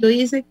carterita que yo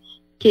hice,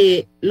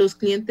 que los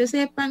clientes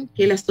sepan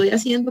que la estoy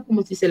haciendo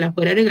como si se la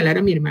fuera a regalar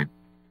a mi hermano,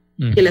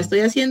 que la estoy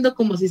haciendo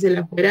como si se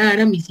la fuera a dar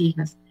a mis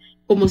hijas,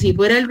 como si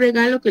fuera el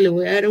regalo que le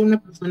voy a dar a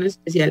una persona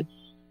especial,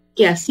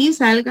 que así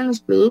salgan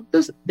los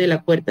productos de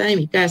la puerta de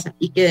mi casa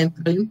y que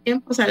dentro de un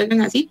tiempo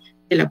salgan así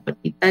de la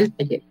puertita del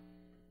taller.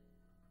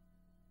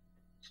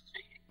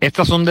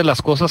 Estas son de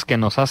las cosas que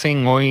nos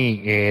hacen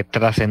hoy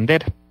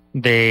trascender,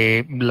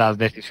 de las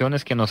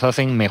decisiones que nos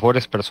hacen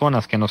mejores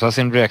personas, que nos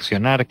hacen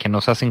reaccionar, que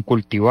nos hacen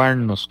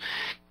cultivarnos,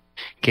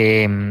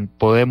 que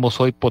podemos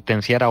hoy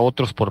potenciar a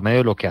otros por medio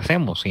de lo que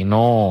hacemos y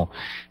no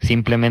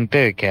simplemente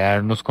de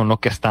quedarnos con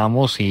lo que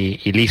estamos y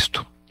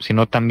listo,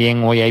 sino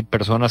también hoy hay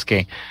personas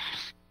que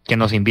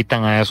nos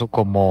invitan a eso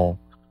como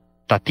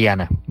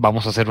Tatiana.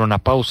 Vamos a hacer una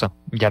pausa,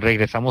 ya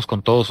regresamos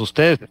con todos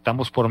ustedes,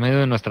 estamos por medio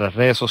de nuestras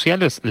redes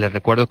sociales, les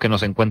recuerdo que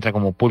nos encuentra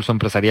como Pulso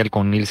Empresarial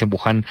con Nilsen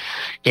Buján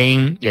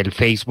en el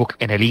Facebook,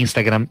 en el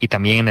Instagram y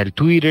también en el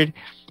Twitter,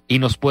 y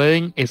nos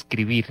pueden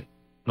escribir,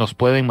 nos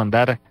pueden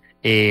mandar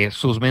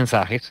sus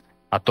mensajes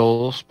a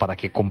todos para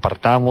que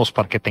compartamos,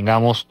 para que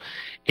tengamos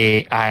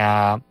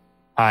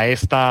a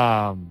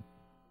esta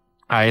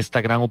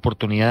gran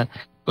oportunidad.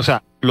 O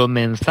sea, los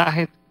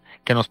mensajes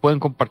que nos pueden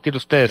compartir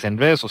ustedes en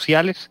redes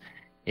sociales,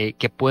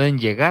 que pueden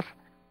llegar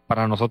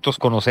para nosotros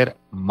conocer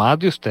más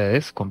de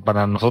ustedes,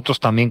 para nosotros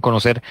también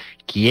conocer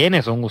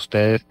quiénes son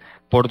ustedes,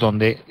 por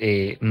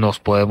donde nos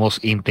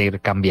podemos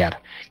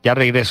intercambiar. Ya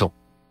regreso.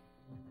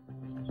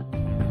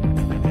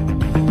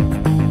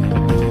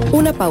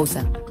 Una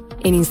pausa.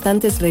 En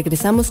instantes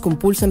regresamos con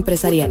Pulso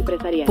Empresarial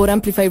por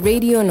Amplify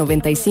Radio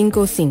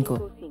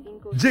 95.5.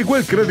 Llegó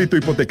el crédito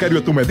hipotecario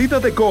a tu medida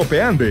de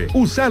Coopeande.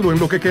 Úsalo en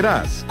lo que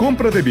querás.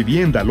 Compra de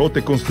vivienda,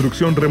 lote,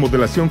 construcción,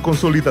 remodelación,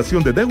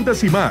 consolidación de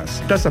deudas y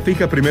más. Tasa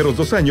fija primeros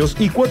 2 años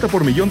y cuota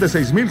por millón de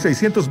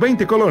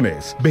 6.620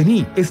 colones.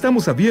 Vení,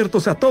 estamos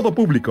abiertos a todo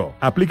público.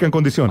 Aplican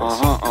condiciones.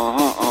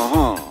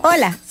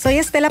 Hola, soy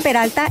Estela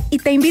Peralta y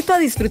te invito a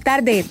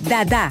disfrutar de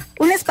Dada,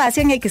 un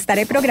espacio en el que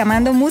estaré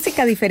programando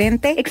música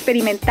diferente,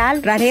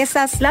 experimental,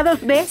 rarezas,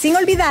 lados B, sin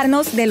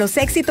olvidarnos de los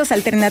éxitos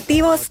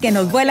alternativos que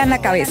nos vuelan la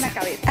cabeza.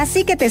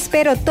 Así que te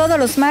espero todos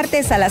los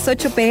martes a las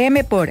 8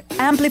 p.m. por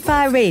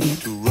Amplify Radio.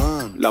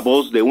 La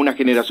voz de una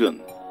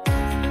generación.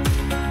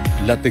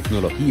 La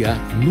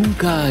tecnología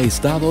nunca ha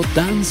estado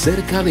tan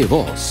cerca de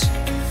vos.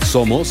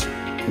 Somos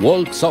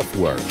Walk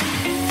Software.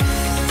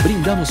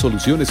 Brindamos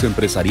soluciones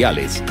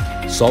empresariales,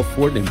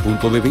 software en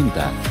punto de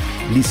venta,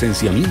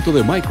 licenciamiento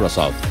de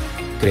Microsoft,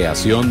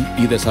 creación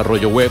y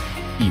desarrollo web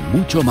y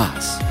mucho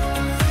más.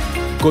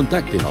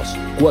 Contáctenos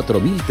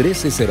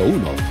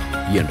 401301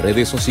 y en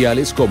redes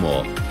sociales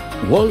como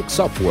Walk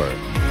Software.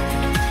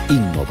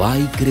 Innova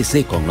y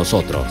crece con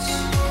nosotros.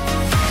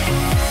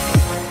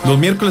 Los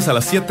miércoles a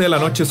las 7 de la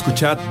noche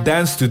escuchad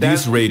Dance to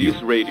This Radio,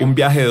 un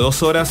viaje de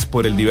 2 horas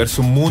por el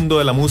diverso mundo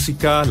de la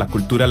música, la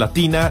cultura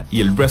latina y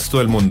el resto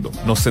del mundo.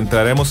 Nos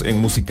centraremos en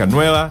música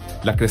nueva,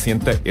 la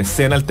creciente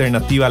escena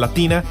alternativa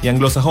latina y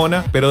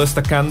anglosajona, pero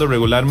destacando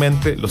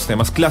regularmente los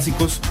temas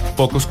clásicos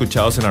poco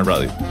escuchados en la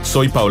radio.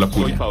 Soy Paula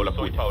Curia.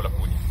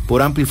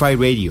 Por Amplify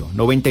Radio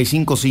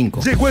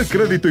 95.5. Llegó el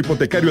crédito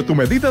hipotecario a tu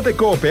medida de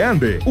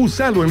Coopeande.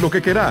 Úsalo en lo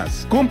que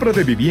querás. Compra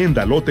de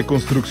vivienda, lote,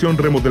 construcción,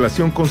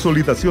 remodelación,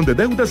 consolidación de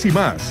deudas y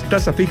más.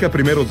 Tasa fija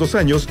primeros 2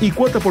 años y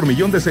cuota por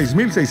millón de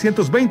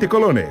 6.620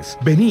 colones.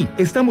 Vení,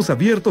 estamos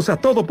abiertos a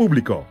todo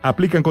público.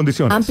 Aplican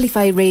condiciones.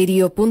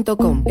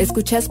 Amplifyradio.com.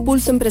 Escuchás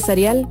Pulso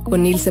Empresarial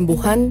con Nilsen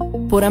Buján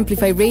por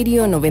Amplify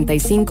Radio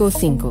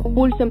 95.5.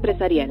 Pulso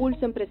Empresarial.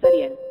 Pulso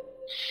Empresarial.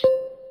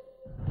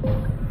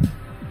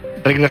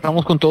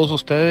 Regresamos con todos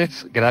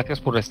ustedes.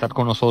 Gracias por estar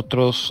con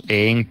nosotros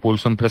en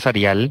Pulso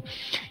Empresarial.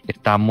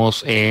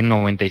 Estamos en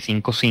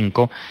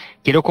 95.5.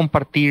 Quiero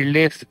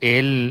compartirles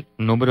el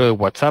número de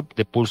WhatsApp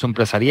de Pulso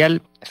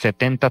Empresarial: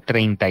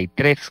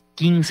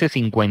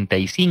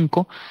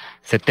 7033-1555,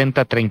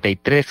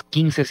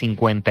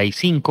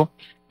 7033-1555.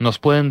 Nos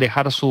pueden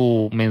dejar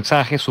su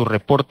mensaje, su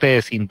reporte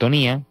de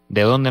sintonía,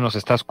 de dónde nos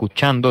está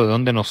escuchando, de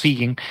dónde nos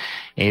siguen,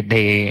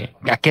 de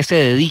a qué se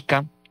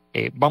dedica.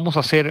 Vamos a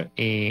hacer...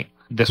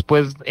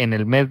 Después, en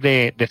el mes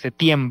de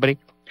septiembre,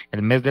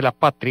 el mes de la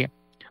patria,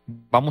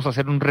 vamos a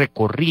hacer un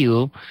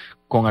recorrido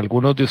con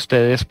algunos de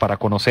ustedes para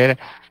conocer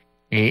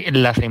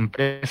las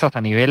empresas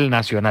a nivel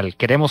nacional.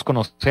 Queremos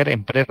conocer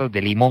empresas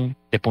de Limón,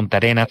 de Punta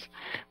Arenas,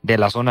 de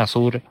la zona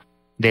sur,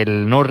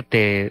 del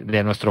norte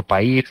de nuestro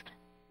país,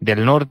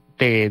 del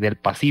norte del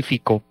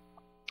Pacífico,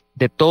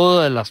 de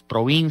todas las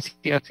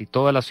provincias y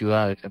todas las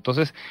ciudades.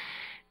 Entonces,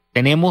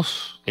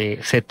 tenemos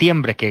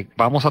septiembre que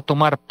vamos a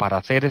tomar para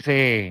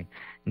hacer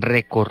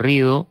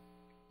recorrido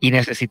y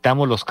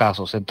necesitamos los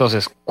casos.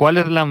 Entonces, ¿cuál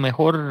es la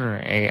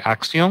mejor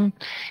acción?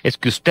 Es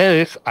que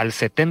ustedes al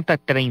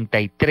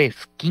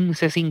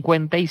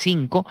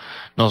 7033-1555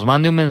 nos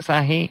mande un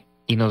mensaje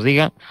y nos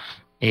diga,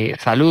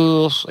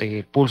 saludos,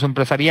 Pulso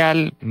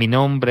Empresarial, mi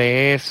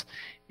nombre es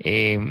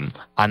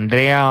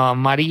Andrea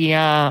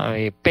María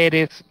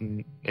Pérez,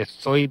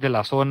 soy de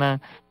la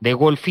zona de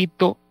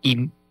Golfito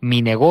y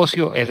mi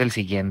negocio es el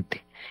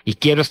siguiente. Y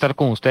quiero estar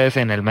con ustedes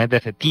en el mes de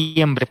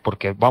septiembre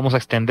porque vamos a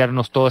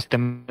extendernos todo este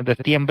mes de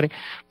septiembre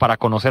para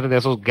conocer de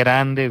esos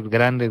grandes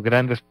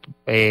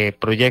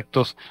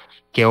proyectos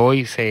que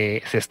hoy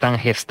se están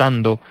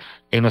gestando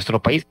en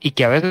nuestro país y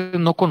que a veces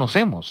no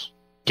conocemos,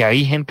 que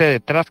hay gente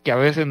detrás que a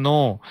veces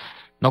no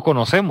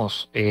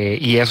conocemos,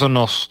 y eso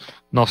nos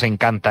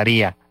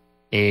encantaría.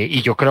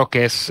 Y yo creo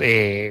que es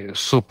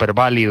súper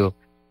válido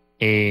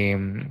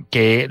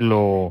que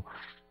lo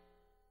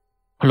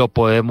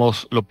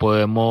podemos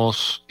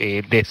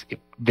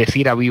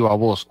decir a viva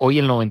voz. Hoy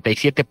el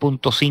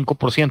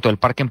 97.5% del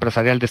parque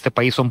empresarial de este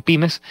país son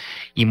pymes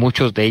y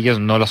muchos de ellos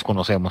no las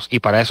conocemos. Y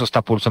para eso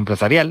está Pulso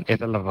Empresarial.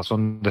 Esa es la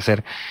razón de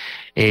ser.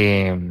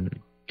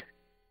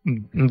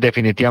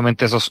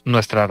 Definitivamente eso es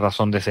nuestra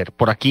razón de ser.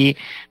 Por aquí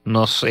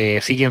nos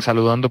siguen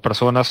saludando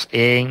personas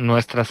en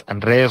nuestras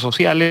redes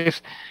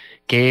sociales,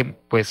 que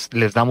pues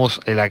les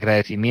damos el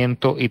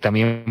agradecimiento y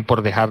también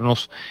por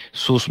dejarnos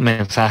sus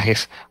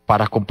mensajes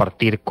para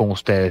compartir con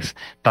ustedes.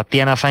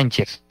 Tatiana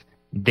Sánchez,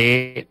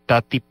 de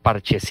Tati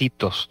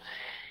Parchecitos.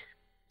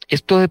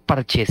 Esto de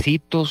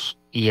Parchecitos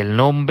y el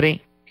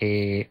nombre,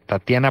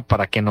 Tatiana,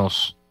 para que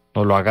nos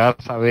lo hagas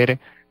saber,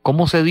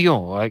 ¿cómo se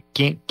dio?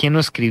 ¿Quién lo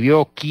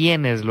escribió?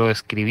 ¿Quiénes lo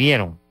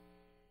escribieron?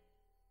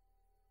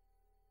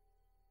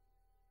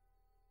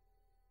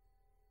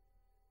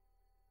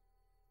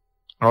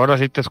 Ahora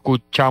sí te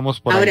escuchamos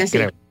por Ahora ahí, sí.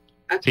 creo.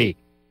 Okay.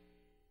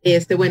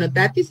 Sí. Bueno,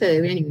 Tati se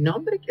debe a mi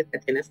nombre, que es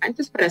Tatiana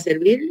Sánchez, para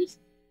servirles.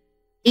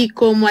 Y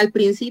como al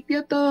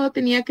principio todo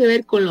tenía que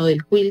ver con lo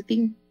del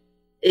quilting,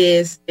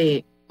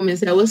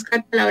 comencé a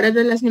buscar palabras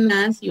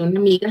relacionadas y una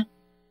amiga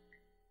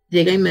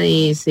llega y me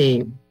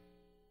dice,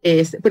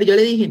 pero yo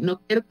le dije,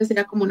 no quiero que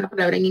sea como una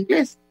palabra en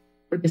inglés,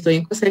 porque estoy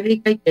en Costa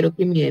Rica y quiero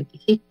que me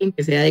identifiquen,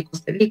 que sea de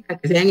Costa Rica,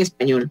 que sea en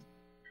español.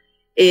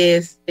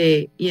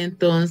 Y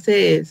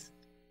entonces,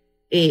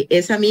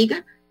 esa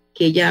amiga,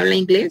 que ella habla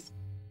inglés,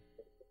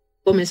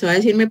 comenzó a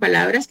decirme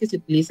palabras que se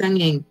utilizan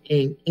en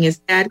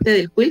este arte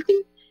del quilting,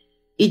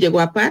 y llegó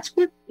a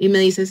patchwork y me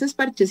dice, esos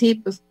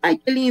parchecitos, ay,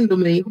 qué lindo,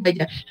 me dijo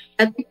ella,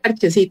 Tati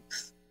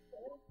Parchecitos.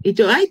 Y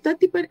yo, ay,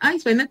 ay,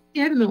 suena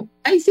tierno,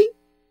 ay, sí,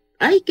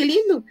 ay, qué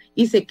lindo.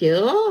 Y se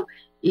quedó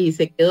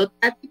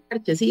Tati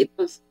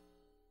Parchecitos.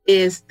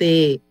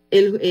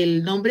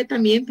 El nombre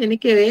también tiene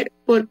que ver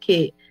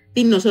porque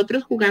si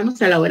nosotros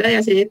jugamos a la hora de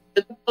hacer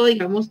todo,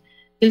 digamos,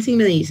 él sí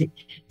me dice,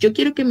 yo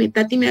quiero que mi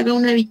Tati me haga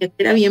una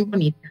billetera bien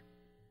bonita,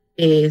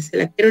 se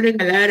la quiero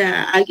regalar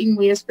a alguien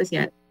muy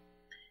especial.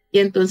 Y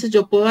entonces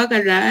yo puedo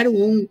agarrar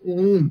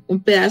un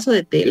pedazo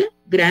de tela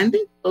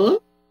grande,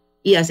 todo,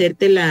 y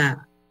hacerte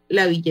la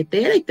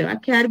billetera y te va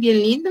a quedar bien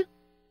linda.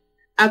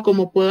 A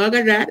como puedo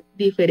agarrar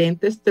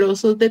diferentes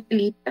trozos de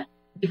telita,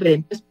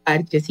 diferentes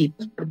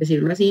parchecitos, por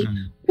decirlo así,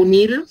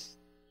 unirlos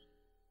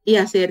y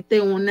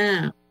hacerte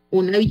una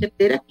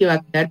billetera que va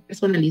a quedar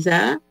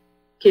personalizada,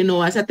 que no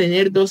vas a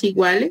tener dos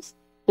iguales,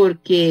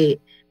 porque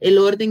el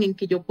orden en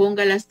que yo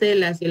ponga las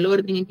telas, el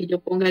orden en que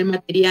yo ponga el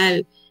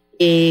material,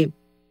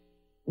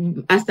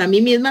 hasta a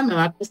mí misma me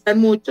va a costar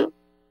mucho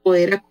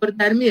poder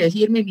acordarme y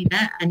decirme,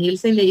 mira, a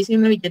Nielsen le hice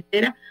una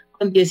billetera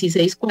con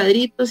 16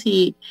 cuadritos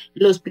y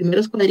los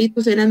primeros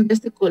cuadritos eran de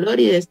este color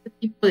y de este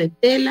tipo de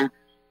tela.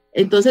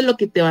 Entonces lo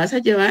que te vas a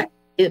llevar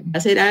va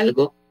a ser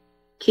algo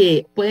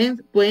que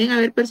pueden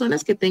haber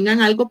personas que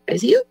tengan algo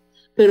parecido,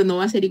 pero no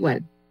va a ser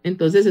igual.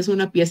 Entonces es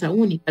una pieza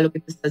única lo que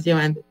te estás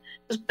llevando.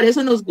 Entonces por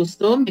eso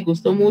me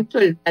gustó mucho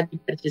el Tati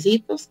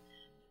Parchecitos.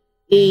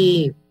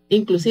 Y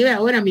inclusive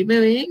ahora a mí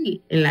me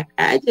ven en la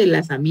calle,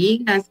 las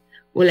amigas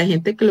o la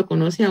gente que lo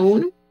conoce a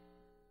uno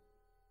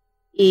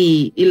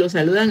y lo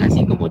saludan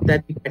así como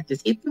Tati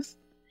Parchecitos.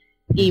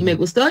 Y me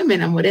gustó y me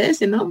enamoré de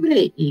ese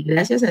nombre y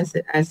gracias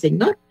al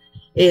Señor,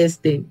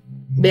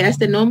 vea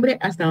este nombre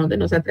hasta donde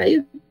nos ha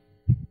traído.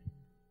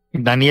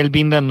 Daniel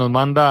Binda nos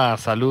manda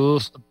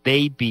saludos.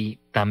 Davey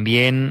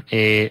también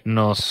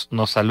nos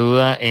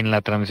saluda en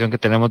la transmisión que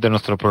tenemos de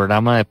nuestro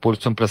programa de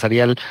Pulso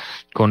Empresarial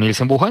con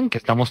Nielsen Buján, que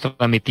estamos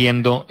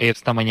transmitiendo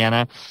esta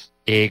mañana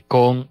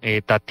con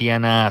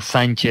Tatiana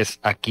Sánchez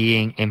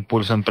aquí en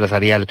Pulso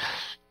Empresarial.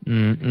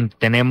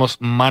 Tenemos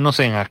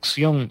Manos en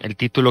Acción, el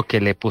título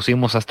que le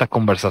pusimos a esta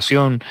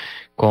conversación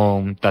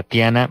con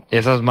Tatiana,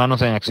 esas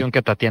manos en acción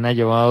que Tatiana ha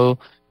llevado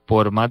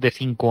por más de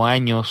 5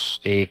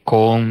 años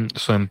con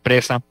su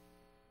empresa,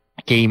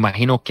 que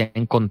imagino que ha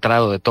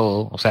encontrado de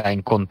todo, o sea, ha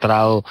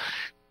encontrado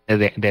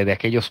de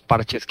aquellos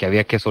parches que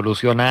había que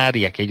solucionar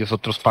y aquellos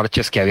otros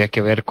parches que había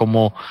que ver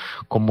cómo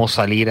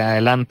salir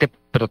adelante,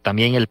 pero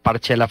también el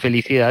parche de la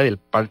felicidad y el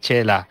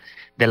parche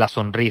de la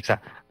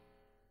sonrisa.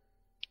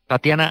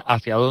 Tatiana,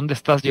 ¿hacia dónde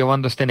estás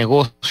llevando este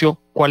negocio?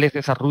 ¿Cuál es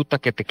esa ruta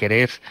que te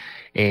querés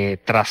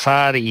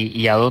trazar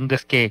y a dónde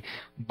es que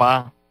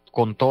va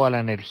con toda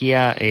la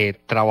energía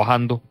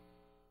trabajando?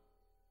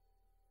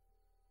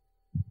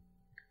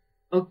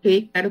 Ok,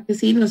 claro que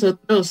sí.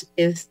 Nosotros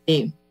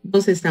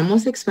nos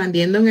estamos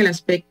expandiendo en el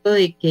aspecto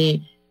de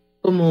que,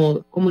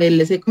 como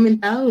les he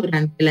comentado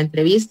durante la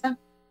entrevista,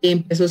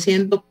 empezó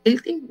siendo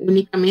quilting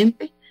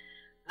únicamente.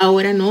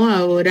 Ahora no,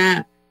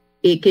 ahora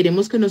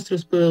queremos que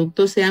nuestros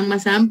productos sean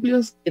más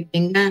amplios, que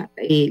tenga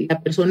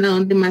la persona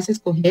donde más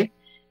escoger.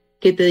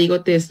 Que te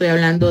digo, te estoy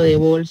hablando de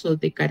bolsos,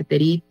 de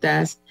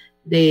carteritas,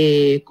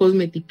 de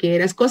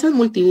cosmetiqueras, cosas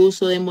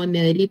multiuso, de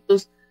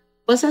monederitos,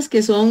 cosas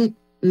que son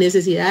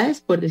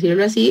necesidades, por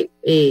decirlo así,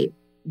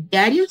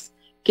 diarios,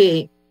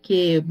 que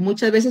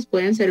muchas veces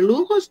pueden ser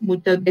lujos,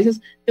 muchas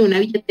veces una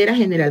billetera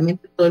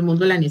generalmente todo el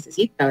mundo la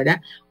necesita,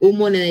 ¿verdad? Un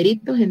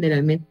monederito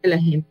generalmente la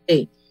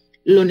gente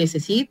lo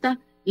necesita,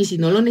 y si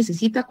no lo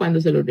necesita, cuando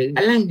se lo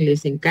regalan,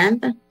 les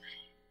encanta.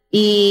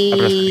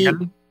 Y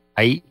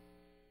Ahí,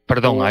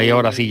 perdón, ahí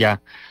ahora sí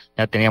ya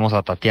teníamos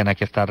a Tatiana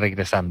que está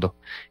regresando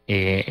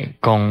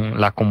con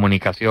la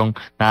comunicación,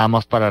 nada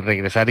más para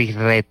regresar y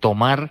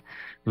retomar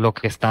lo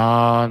que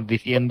está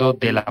diciendo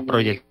de la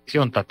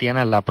proyección,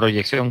 Tatiana, la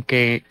proyección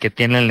que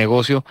tiene el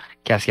negocio,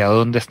 que hacia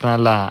dónde está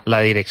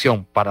la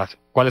dirección,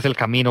 cuál es el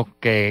camino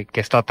que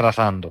está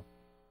trazando.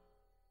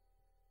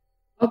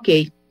 Ok,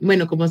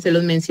 bueno, como se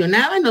los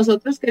mencionaba,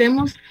 nosotros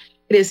queremos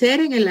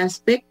crecer en el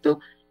aspecto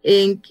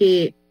en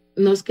que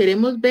nos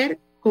queremos ver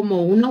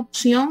como una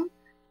opción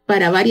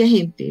para varias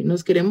gente.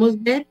 Nos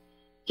queremos ver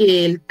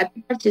que el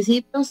Tati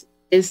Parchecitos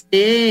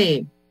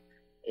esté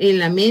en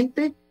la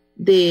mente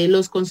de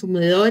los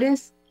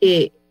consumidores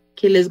que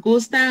les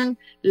gustan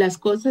las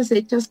cosas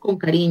hechas con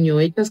cariño,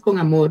 hechas con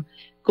amor.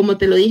 Como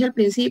te lo dije al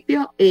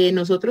principio,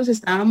 nosotros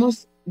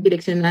estábamos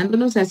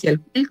direccionándonos hacia el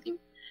quilting.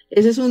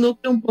 Ese es un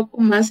núcleo un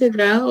poco más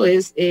cerrado,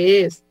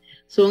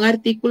 son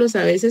artículos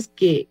a veces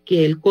que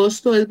el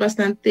costo es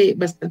bastante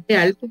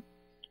alto,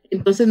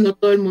 entonces no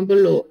todo el mundo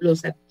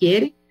los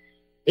adquiere.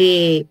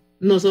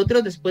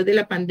 Nosotros después de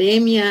la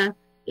pandemia,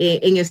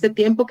 en este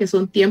tiempo que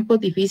son tiempos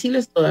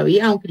difíciles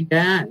todavía, aunque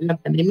ya la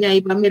pandemia ahí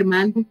va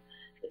mermando,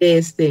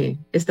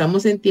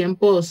 estamos en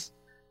tiempos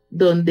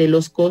donde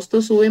los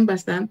costos suben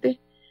bastante,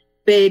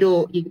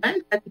 pero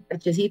igual, Tati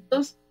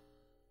Parchecitos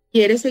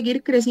quiere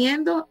seguir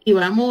creciendo y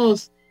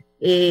vamos,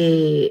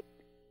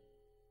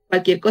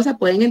 cualquier cosa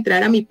pueden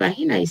entrar a mi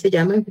página, ahí se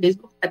llama en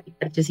Facebook Tati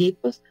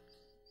Parchecitos.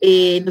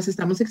 Nos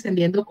estamos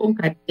extendiendo con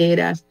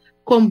carteras,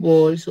 con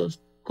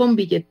bolsos, con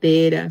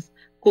billeteras,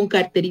 con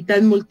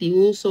carteritas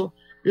multiuso,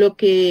 lo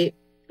que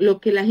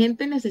la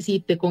gente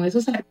necesite, con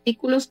esos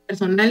artículos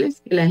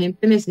personales que la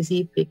gente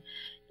necesite.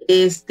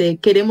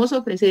 Queremos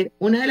ofrecer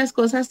una de las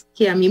cosas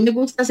que a mí me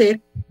gusta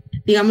hacer,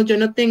 digamos, yo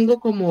no tengo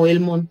como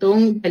el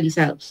montón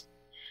realizados.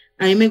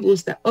 A mí me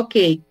gusta, ok,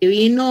 que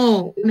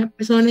vino una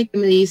persona y que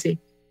me dice,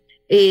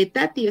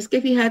 Tati, es que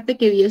fíjate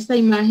que vi esta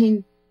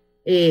imagen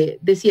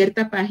de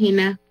cierta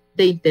página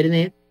de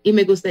internet y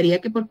me gustaría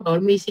que por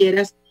favor me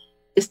hicieras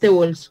este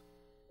bolso.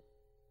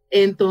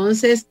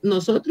 Entonces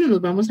nosotros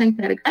nos vamos a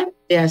encargar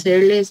de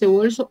hacerle ese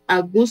bolso a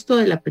gusto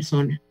de la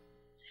persona.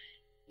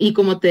 Y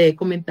como te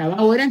comentaba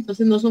ahora,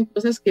 entonces no son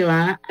cosas que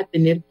va a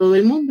tener todo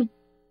el mundo.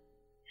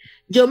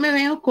 Yo me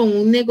veo con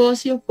un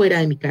negocio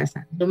fuera de mi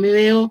casa. Yo me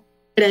veo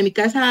fuera de mi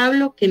casa,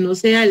 hablo que no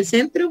sea el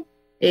centro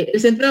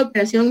de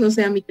operación no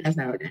sea mi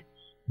casa ahora,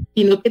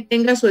 sino que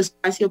tenga su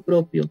espacio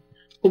propio.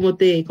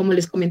 Como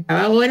les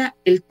comentaba ahora,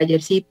 el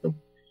tallercito.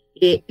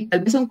 Y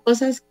tal vez son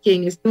cosas que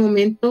en este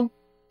momento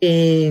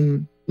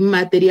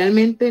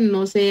materialmente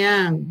no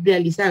sean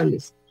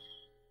realizables,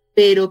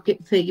 pero que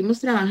seguimos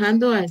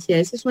trabajando hacia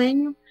ese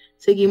sueño,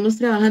 seguimos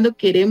trabajando,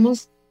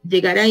 queremos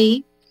llegar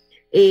ahí.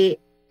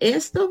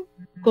 Esto,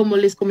 como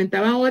les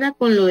comentaba ahora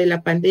con lo de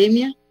la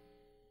pandemia,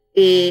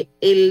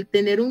 el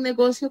tener un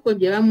negocio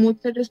conlleva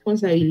muchas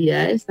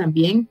responsabilidades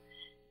también.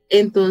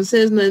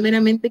 Entonces no es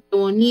meramente qué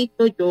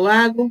bonito yo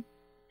hago,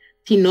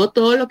 sino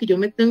todo lo que yo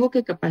me tengo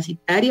que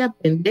capacitar y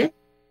aprender,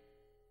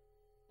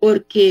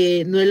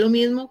 porque no es lo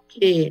mismo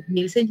que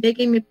Nielsen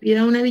llegue y me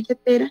pida una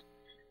billetera,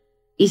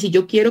 y si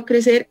yo quiero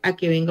crecer, a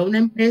que venga una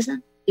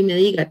empresa y me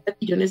diga,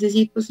 Tati, yo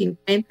necesito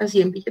 50,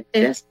 100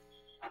 billeteras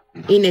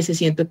y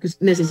necesito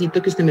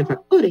que usted me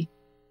facture,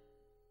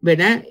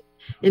 ¿verdad?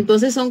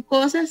 Entonces son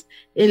cosas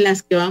en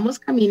las que vamos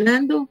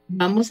caminando,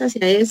 vamos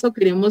hacia eso,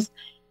 queremos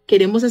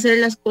hacer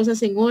las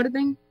cosas en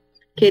orden,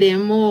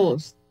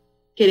 queremos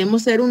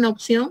ser una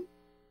opción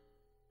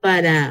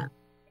para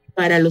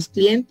los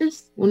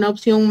clientes, una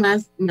opción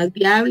más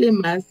viable,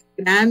 más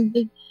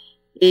grande,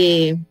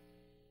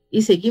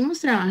 y seguimos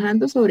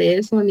trabajando sobre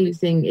eso,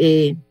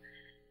 Nielsen.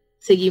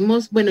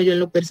 Seguimos, bueno, yo en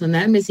lo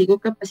personal me sigo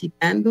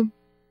capacitando.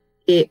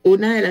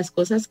 Una de las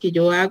cosas que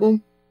yo hago,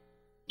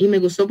 y me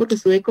gustó porque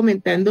estuve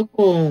comentando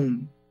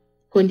con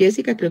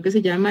Jessica, creo que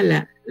se llama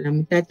la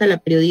muchacha, la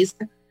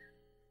periodista,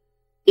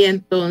 y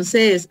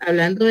entonces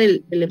hablando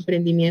del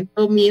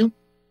emprendimiento mío,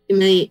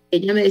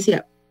 ella me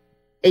decía,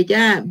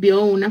 ella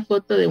vio una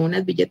foto de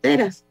unas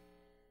billeteras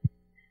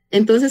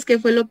Entonces, ¿qué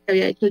fue lo que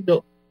había hecho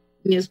yo?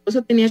 Mi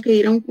esposo tenía que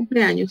ir a un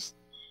cumpleaños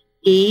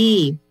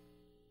y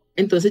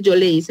entonces yo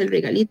le hice el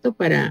regalito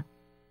para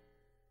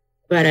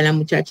la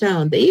muchacha a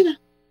donde iba.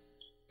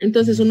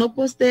 Entonces uno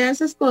postea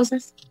esas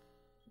cosas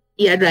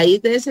y a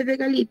raíz de ese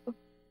regalito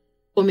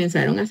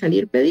comenzaron a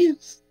salir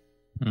pedidos.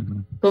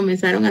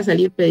 Comenzaron a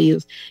salir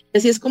pedidos. Y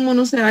así es como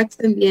uno se va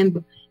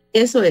extendiendo.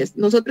 Eso es,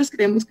 nosotros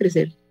queremos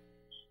crecer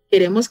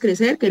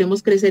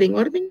en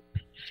orden,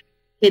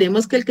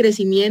 queremos que el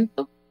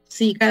crecimiento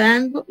siga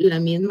dando la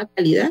misma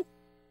calidad.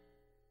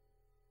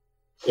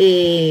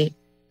 Que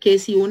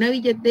si una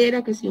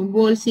billetera, que si un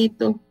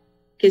bolsito,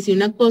 que si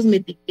una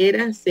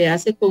cosmetiquera se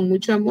hace con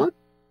mucho amor,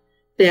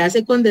 se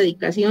hace con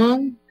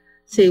dedicación,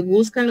 se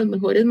buscan los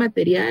mejores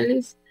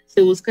materiales,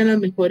 se buscan las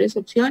mejores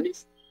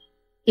opciones,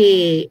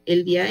 que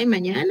el día de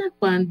mañana,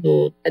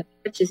 cuando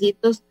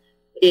Parchecitos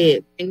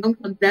tenga un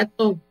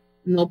contrato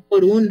no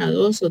por 1,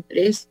 2 o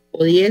 3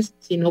 o 10,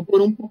 sino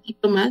por un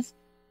poquito más,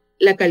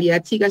 la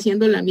calidad siga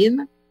siendo la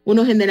misma.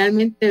 Uno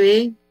generalmente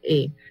ve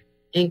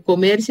en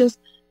comercios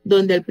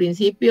donde al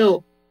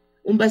principio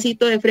un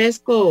vasito de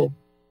fresco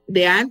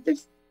de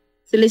antes,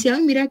 se le decía,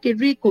 mira qué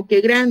rico, qué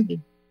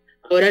grande.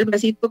 Ahora el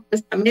vasito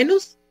cuesta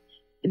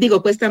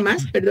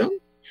más,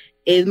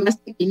 es más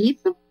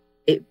pequeñito,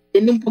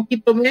 tiene un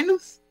poquito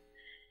menos,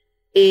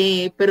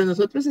 pero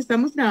nosotros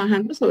estamos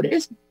trabajando sobre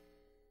eso,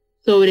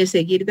 sobre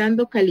seguir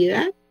dando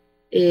calidad,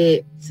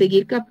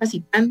 seguir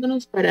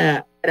capacitándonos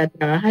para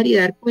trabajar y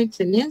dar con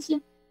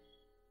excelencia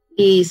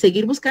y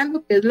seguir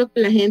buscando qué es lo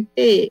que la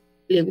gente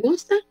le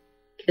gusta,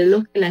 qué es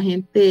lo que la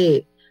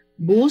gente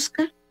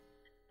busca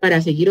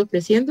para seguir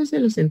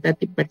ofreciéndoselos en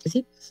Tati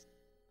Parchecitos.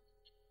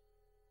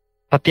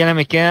 Tatiana,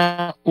 me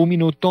queda un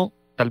minuto,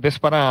 tal vez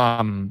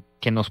para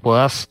que nos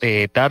puedas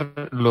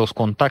dar los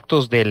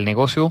contactos del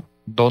negocio,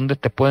 dónde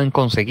te pueden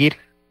conseguir.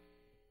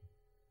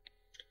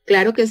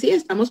 Claro que sí,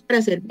 estamos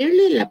para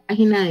servirle. La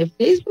página de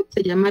Facebook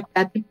se llama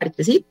Tati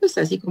Parchecitos,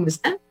 así como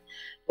está,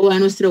 o a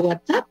nuestro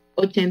WhatsApp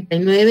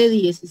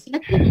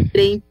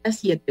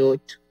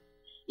 8917-3078.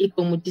 Y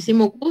con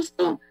muchísimo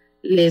gusto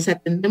les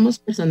atendemos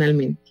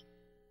personalmente.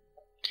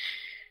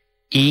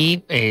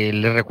 Y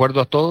les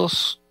recuerdo a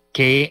todos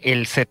que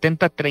el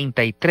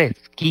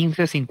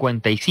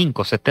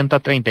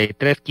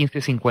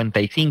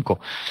 7033-1555,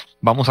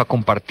 vamos a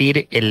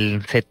compartir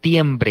el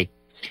septiembre.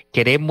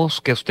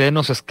 Queremos que ustedes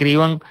nos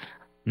escriban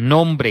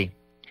nombre,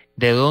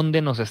 de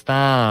dónde nos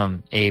está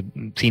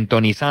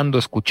sintonizando,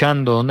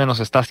 escuchando, dónde nos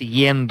está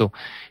siguiendo,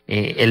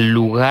 el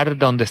lugar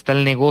donde está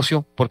el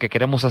negocio, porque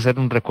queremos hacer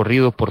un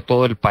recorrido por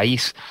todo el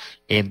país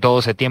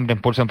todo septiembre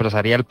en Pulso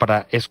Empresarial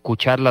para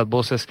escuchar las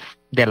voces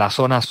de la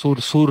zona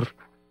sur-sur,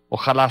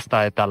 ojalá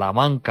hasta de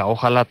Talamanca,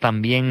 ojalá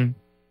también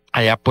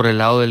allá por el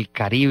lado del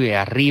Caribe,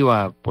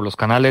 arriba, por los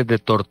canales de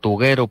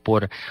Tortuguero,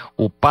 por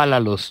Upala,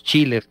 Los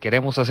Chiles.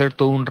 Queremos hacer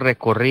todo un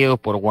recorrido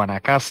por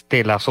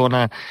Guanacaste, la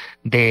zona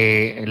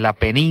de la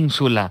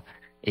península,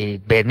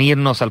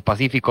 venirnos al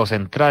Pacífico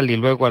Central y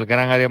luego al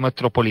gran área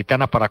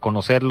metropolitana para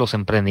conocer los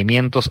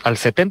emprendimientos al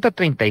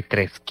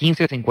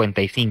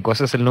 7033-1555.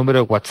 Ese es el número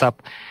de WhatsApp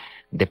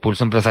de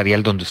Pulso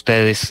Empresarial, donde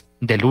ustedes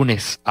de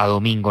lunes a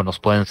domingo nos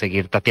pueden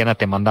seguir. Tatiana,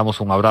 te mandamos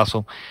un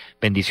abrazo,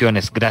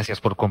 bendiciones, gracias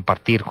por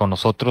compartir con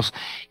nosotros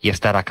y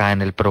estar acá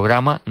en el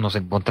programa. Nos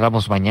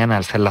encontramos mañana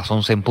al ser las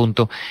 11 en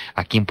punto,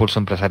 aquí en Pulso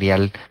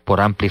Empresarial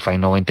por Amplify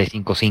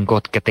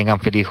 95.5. Que tengan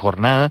feliz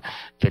jornada,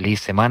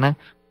 feliz semana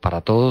para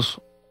todos,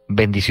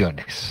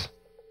 bendiciones.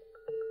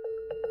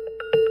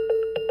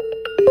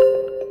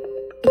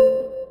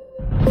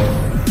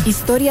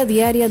 Historia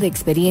diaria de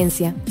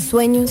experiencia,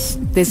 sueños,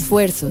 de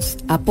esfuerzos,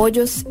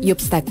 apoyos y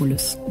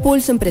obstáculos.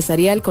 Pulso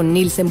Empresarial con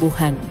Nilsen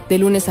Buján, de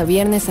lunes a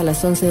viernes a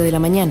las 11 de la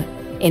mañana,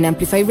 en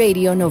Amplify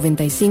Radio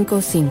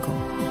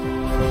 95.5.